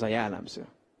 Nem ez a jellemző.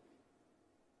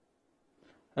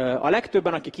 A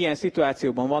legtöbben, akik ilyen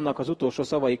szituációban vannak, az utolsó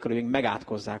szavaikról még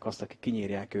megátkozzák azt, akik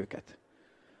kinyírják őket.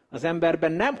 Az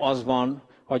emberben nem az van,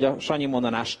 hogy a Sanyi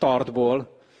mondaná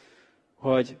startból,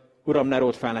 hogy Uram, ne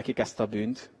ródd fel nekik ezt a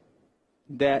bűnt.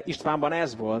 De Istvánban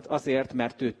ez volt azért,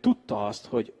 mert ő tudta azt,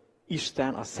 hogy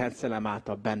Isten a Szent Szellem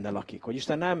által benne lakik. Hogy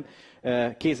Isten nem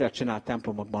kézzel csinált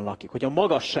templomokban lakik. Hogy a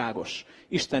magasságos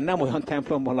Isten nem olyan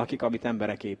templomban lakik, amit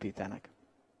emberek építenek.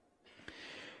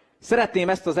 Szeretném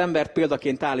ezt az embert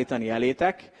példaként állítani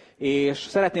elétek, és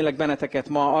szeretnélek benneteket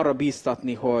ma arra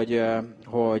bíztatni,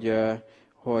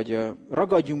 hogy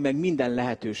ragadjunk meg minden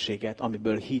lehetőséget,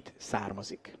 amiből hit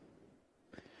származik.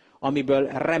 Amiből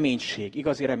reménység,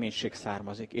 igazi reménység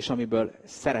származik, és amiből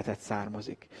szeretet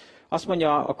származik. Azt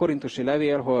mondja a korintusi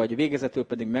levél, hogy végezetül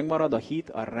pedig megmarad a hit,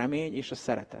 a remény és a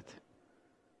szeretet.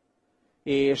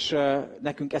 És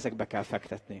nekünk ezekbe kell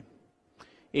fektetni.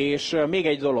 És még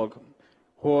egy dolog,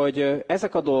 hogy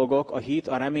ezek a dolgok, a hit,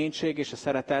 a reménység és a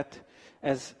szeretet,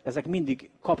 ezek mindig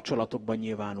kapcsolatokban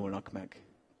nyilvánulnak meg.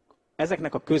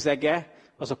 Ezeknek a közege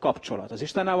az a kapcsolat. Az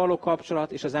Istennel való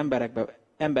kapcsolat és az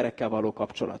emberekkel való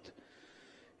kapcsolat.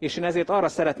 És én ezért arra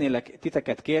szeretnélek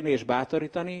titeket kérni és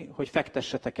bátorítani, hogy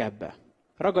fektessetek ebbe.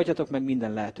 Ragadjatok meg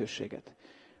minden lehetőséget.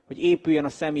 Hogy épüljön a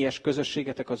személyes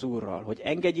közösségetek az Úrral. Hogy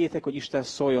engedjétek, hogy Isten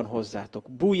szóljon hozzátok.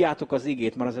 Bújjátok az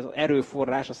igét, mert az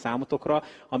erőforrás a számotokra,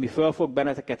 ami föl fog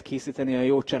benneteket készíteni a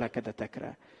jó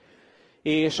cselekedetekre.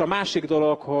 És a másik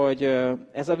dolog, hogy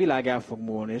ez a világ el fog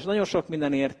múlni. És nagyon sok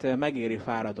mindenért megéri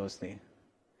fáradozni.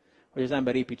 Hogy az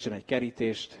ember építsen egy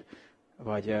kerítést,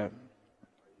 vagy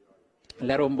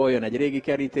leromboljon egy régi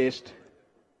kerítést.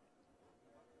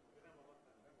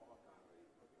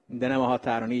 De nem a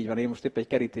határon, így van. Én most épp egy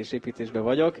kerítésépítésben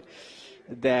vagyok.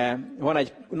 De van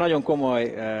egy nagyon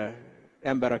komoly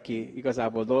ember, aki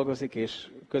igazából dolgozik, és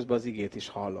közben az igét is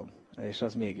hallom. És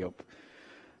az még jobb.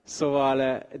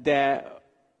 Szóval, de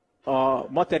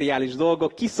a materiális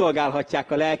dolgok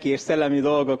kiszolgálhatják a lelki és szellemi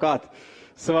dolgokat.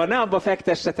 Szóval ne abba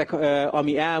fektessetek,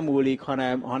 ami elmúlik,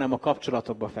 hanem a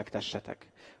kapcsolatokba fektessetek.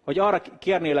 Hogy arra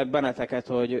kérnélek benneteket,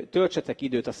 hogy töltsetek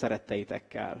időt a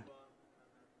szeretteitekkel.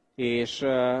 És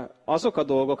azok a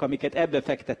dolgok, amiket ebbe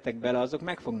fektettek bele, azok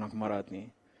meg fognak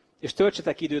maradni. És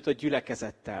töltsetek időt a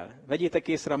gyülekezettel. Vegyétek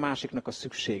észre a másiknak a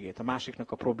szükségét, a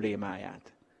másiknak a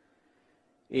problémáját.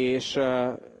 És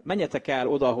menjetek el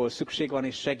oda, ahol szükség van,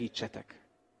 és segítsetek.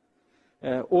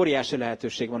 Óriási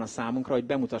lehetőség van a számunkra, hogy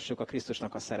bemutassuk a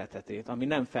Krisztusnak a szeretetét, ami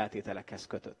nem feltételekhez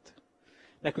kötött.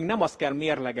 Nekünk nem azt kell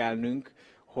mérlegelnünk,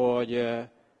 hogy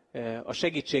a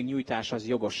segítségnyújtás az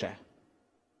jogos-e,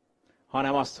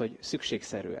 hanem azt, hogy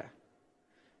szükségszerű-e.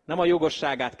 Nem a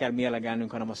jogosságát kell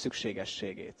mérlegelnünk, hanem a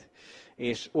szükségességét.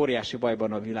 És óriási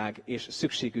bajban a világ, és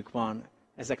szükségük van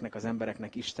ezeknek az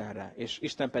embereknek Istenre, és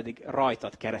Isten pedig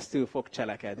rajtad keresztül fog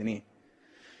cselekedni.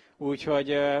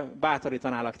 Úgyhogy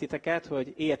bátorítanálak titeket,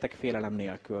 hogy éljetek félelem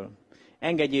nélkül.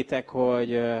 Engedjétek,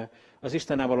 hogy az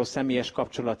Istennel való személyes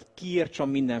kapcsolat kiírtson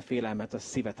minden félelmet a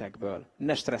szívetekből.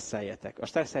 Ne stresszeljetek. A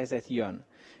stresszhelyzet jön.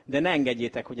 De ne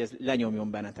engedjétek, hogy ez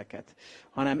lenyomjon benneteket.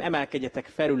 Hanem emelkedjetek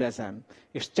felül ezen,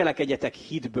 és cselekedjetek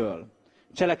hitből.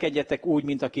 Cselekedjetek úgy,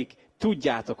 mint akik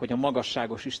tudjátok, hogy a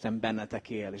magasságos Isten bennetek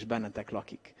él, és bennetek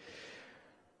lakik.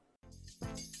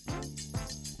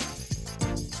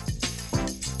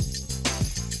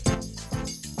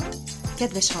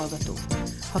 Kedves hallgató!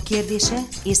 Ha kérdése,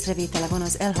 észrevétele van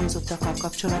az elhangzottakkal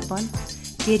kapcsolatban,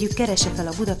 kérjük, keresse fel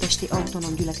a Budapesti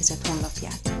Autonóm Gyülekezet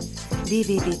honlapját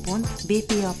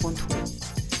www.bpa.hu,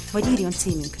 vagy írjon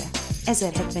címünkre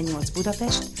 1078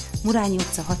 Budapest, Murányi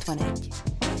utca 61.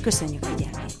 Köszönjük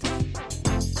figyelmét!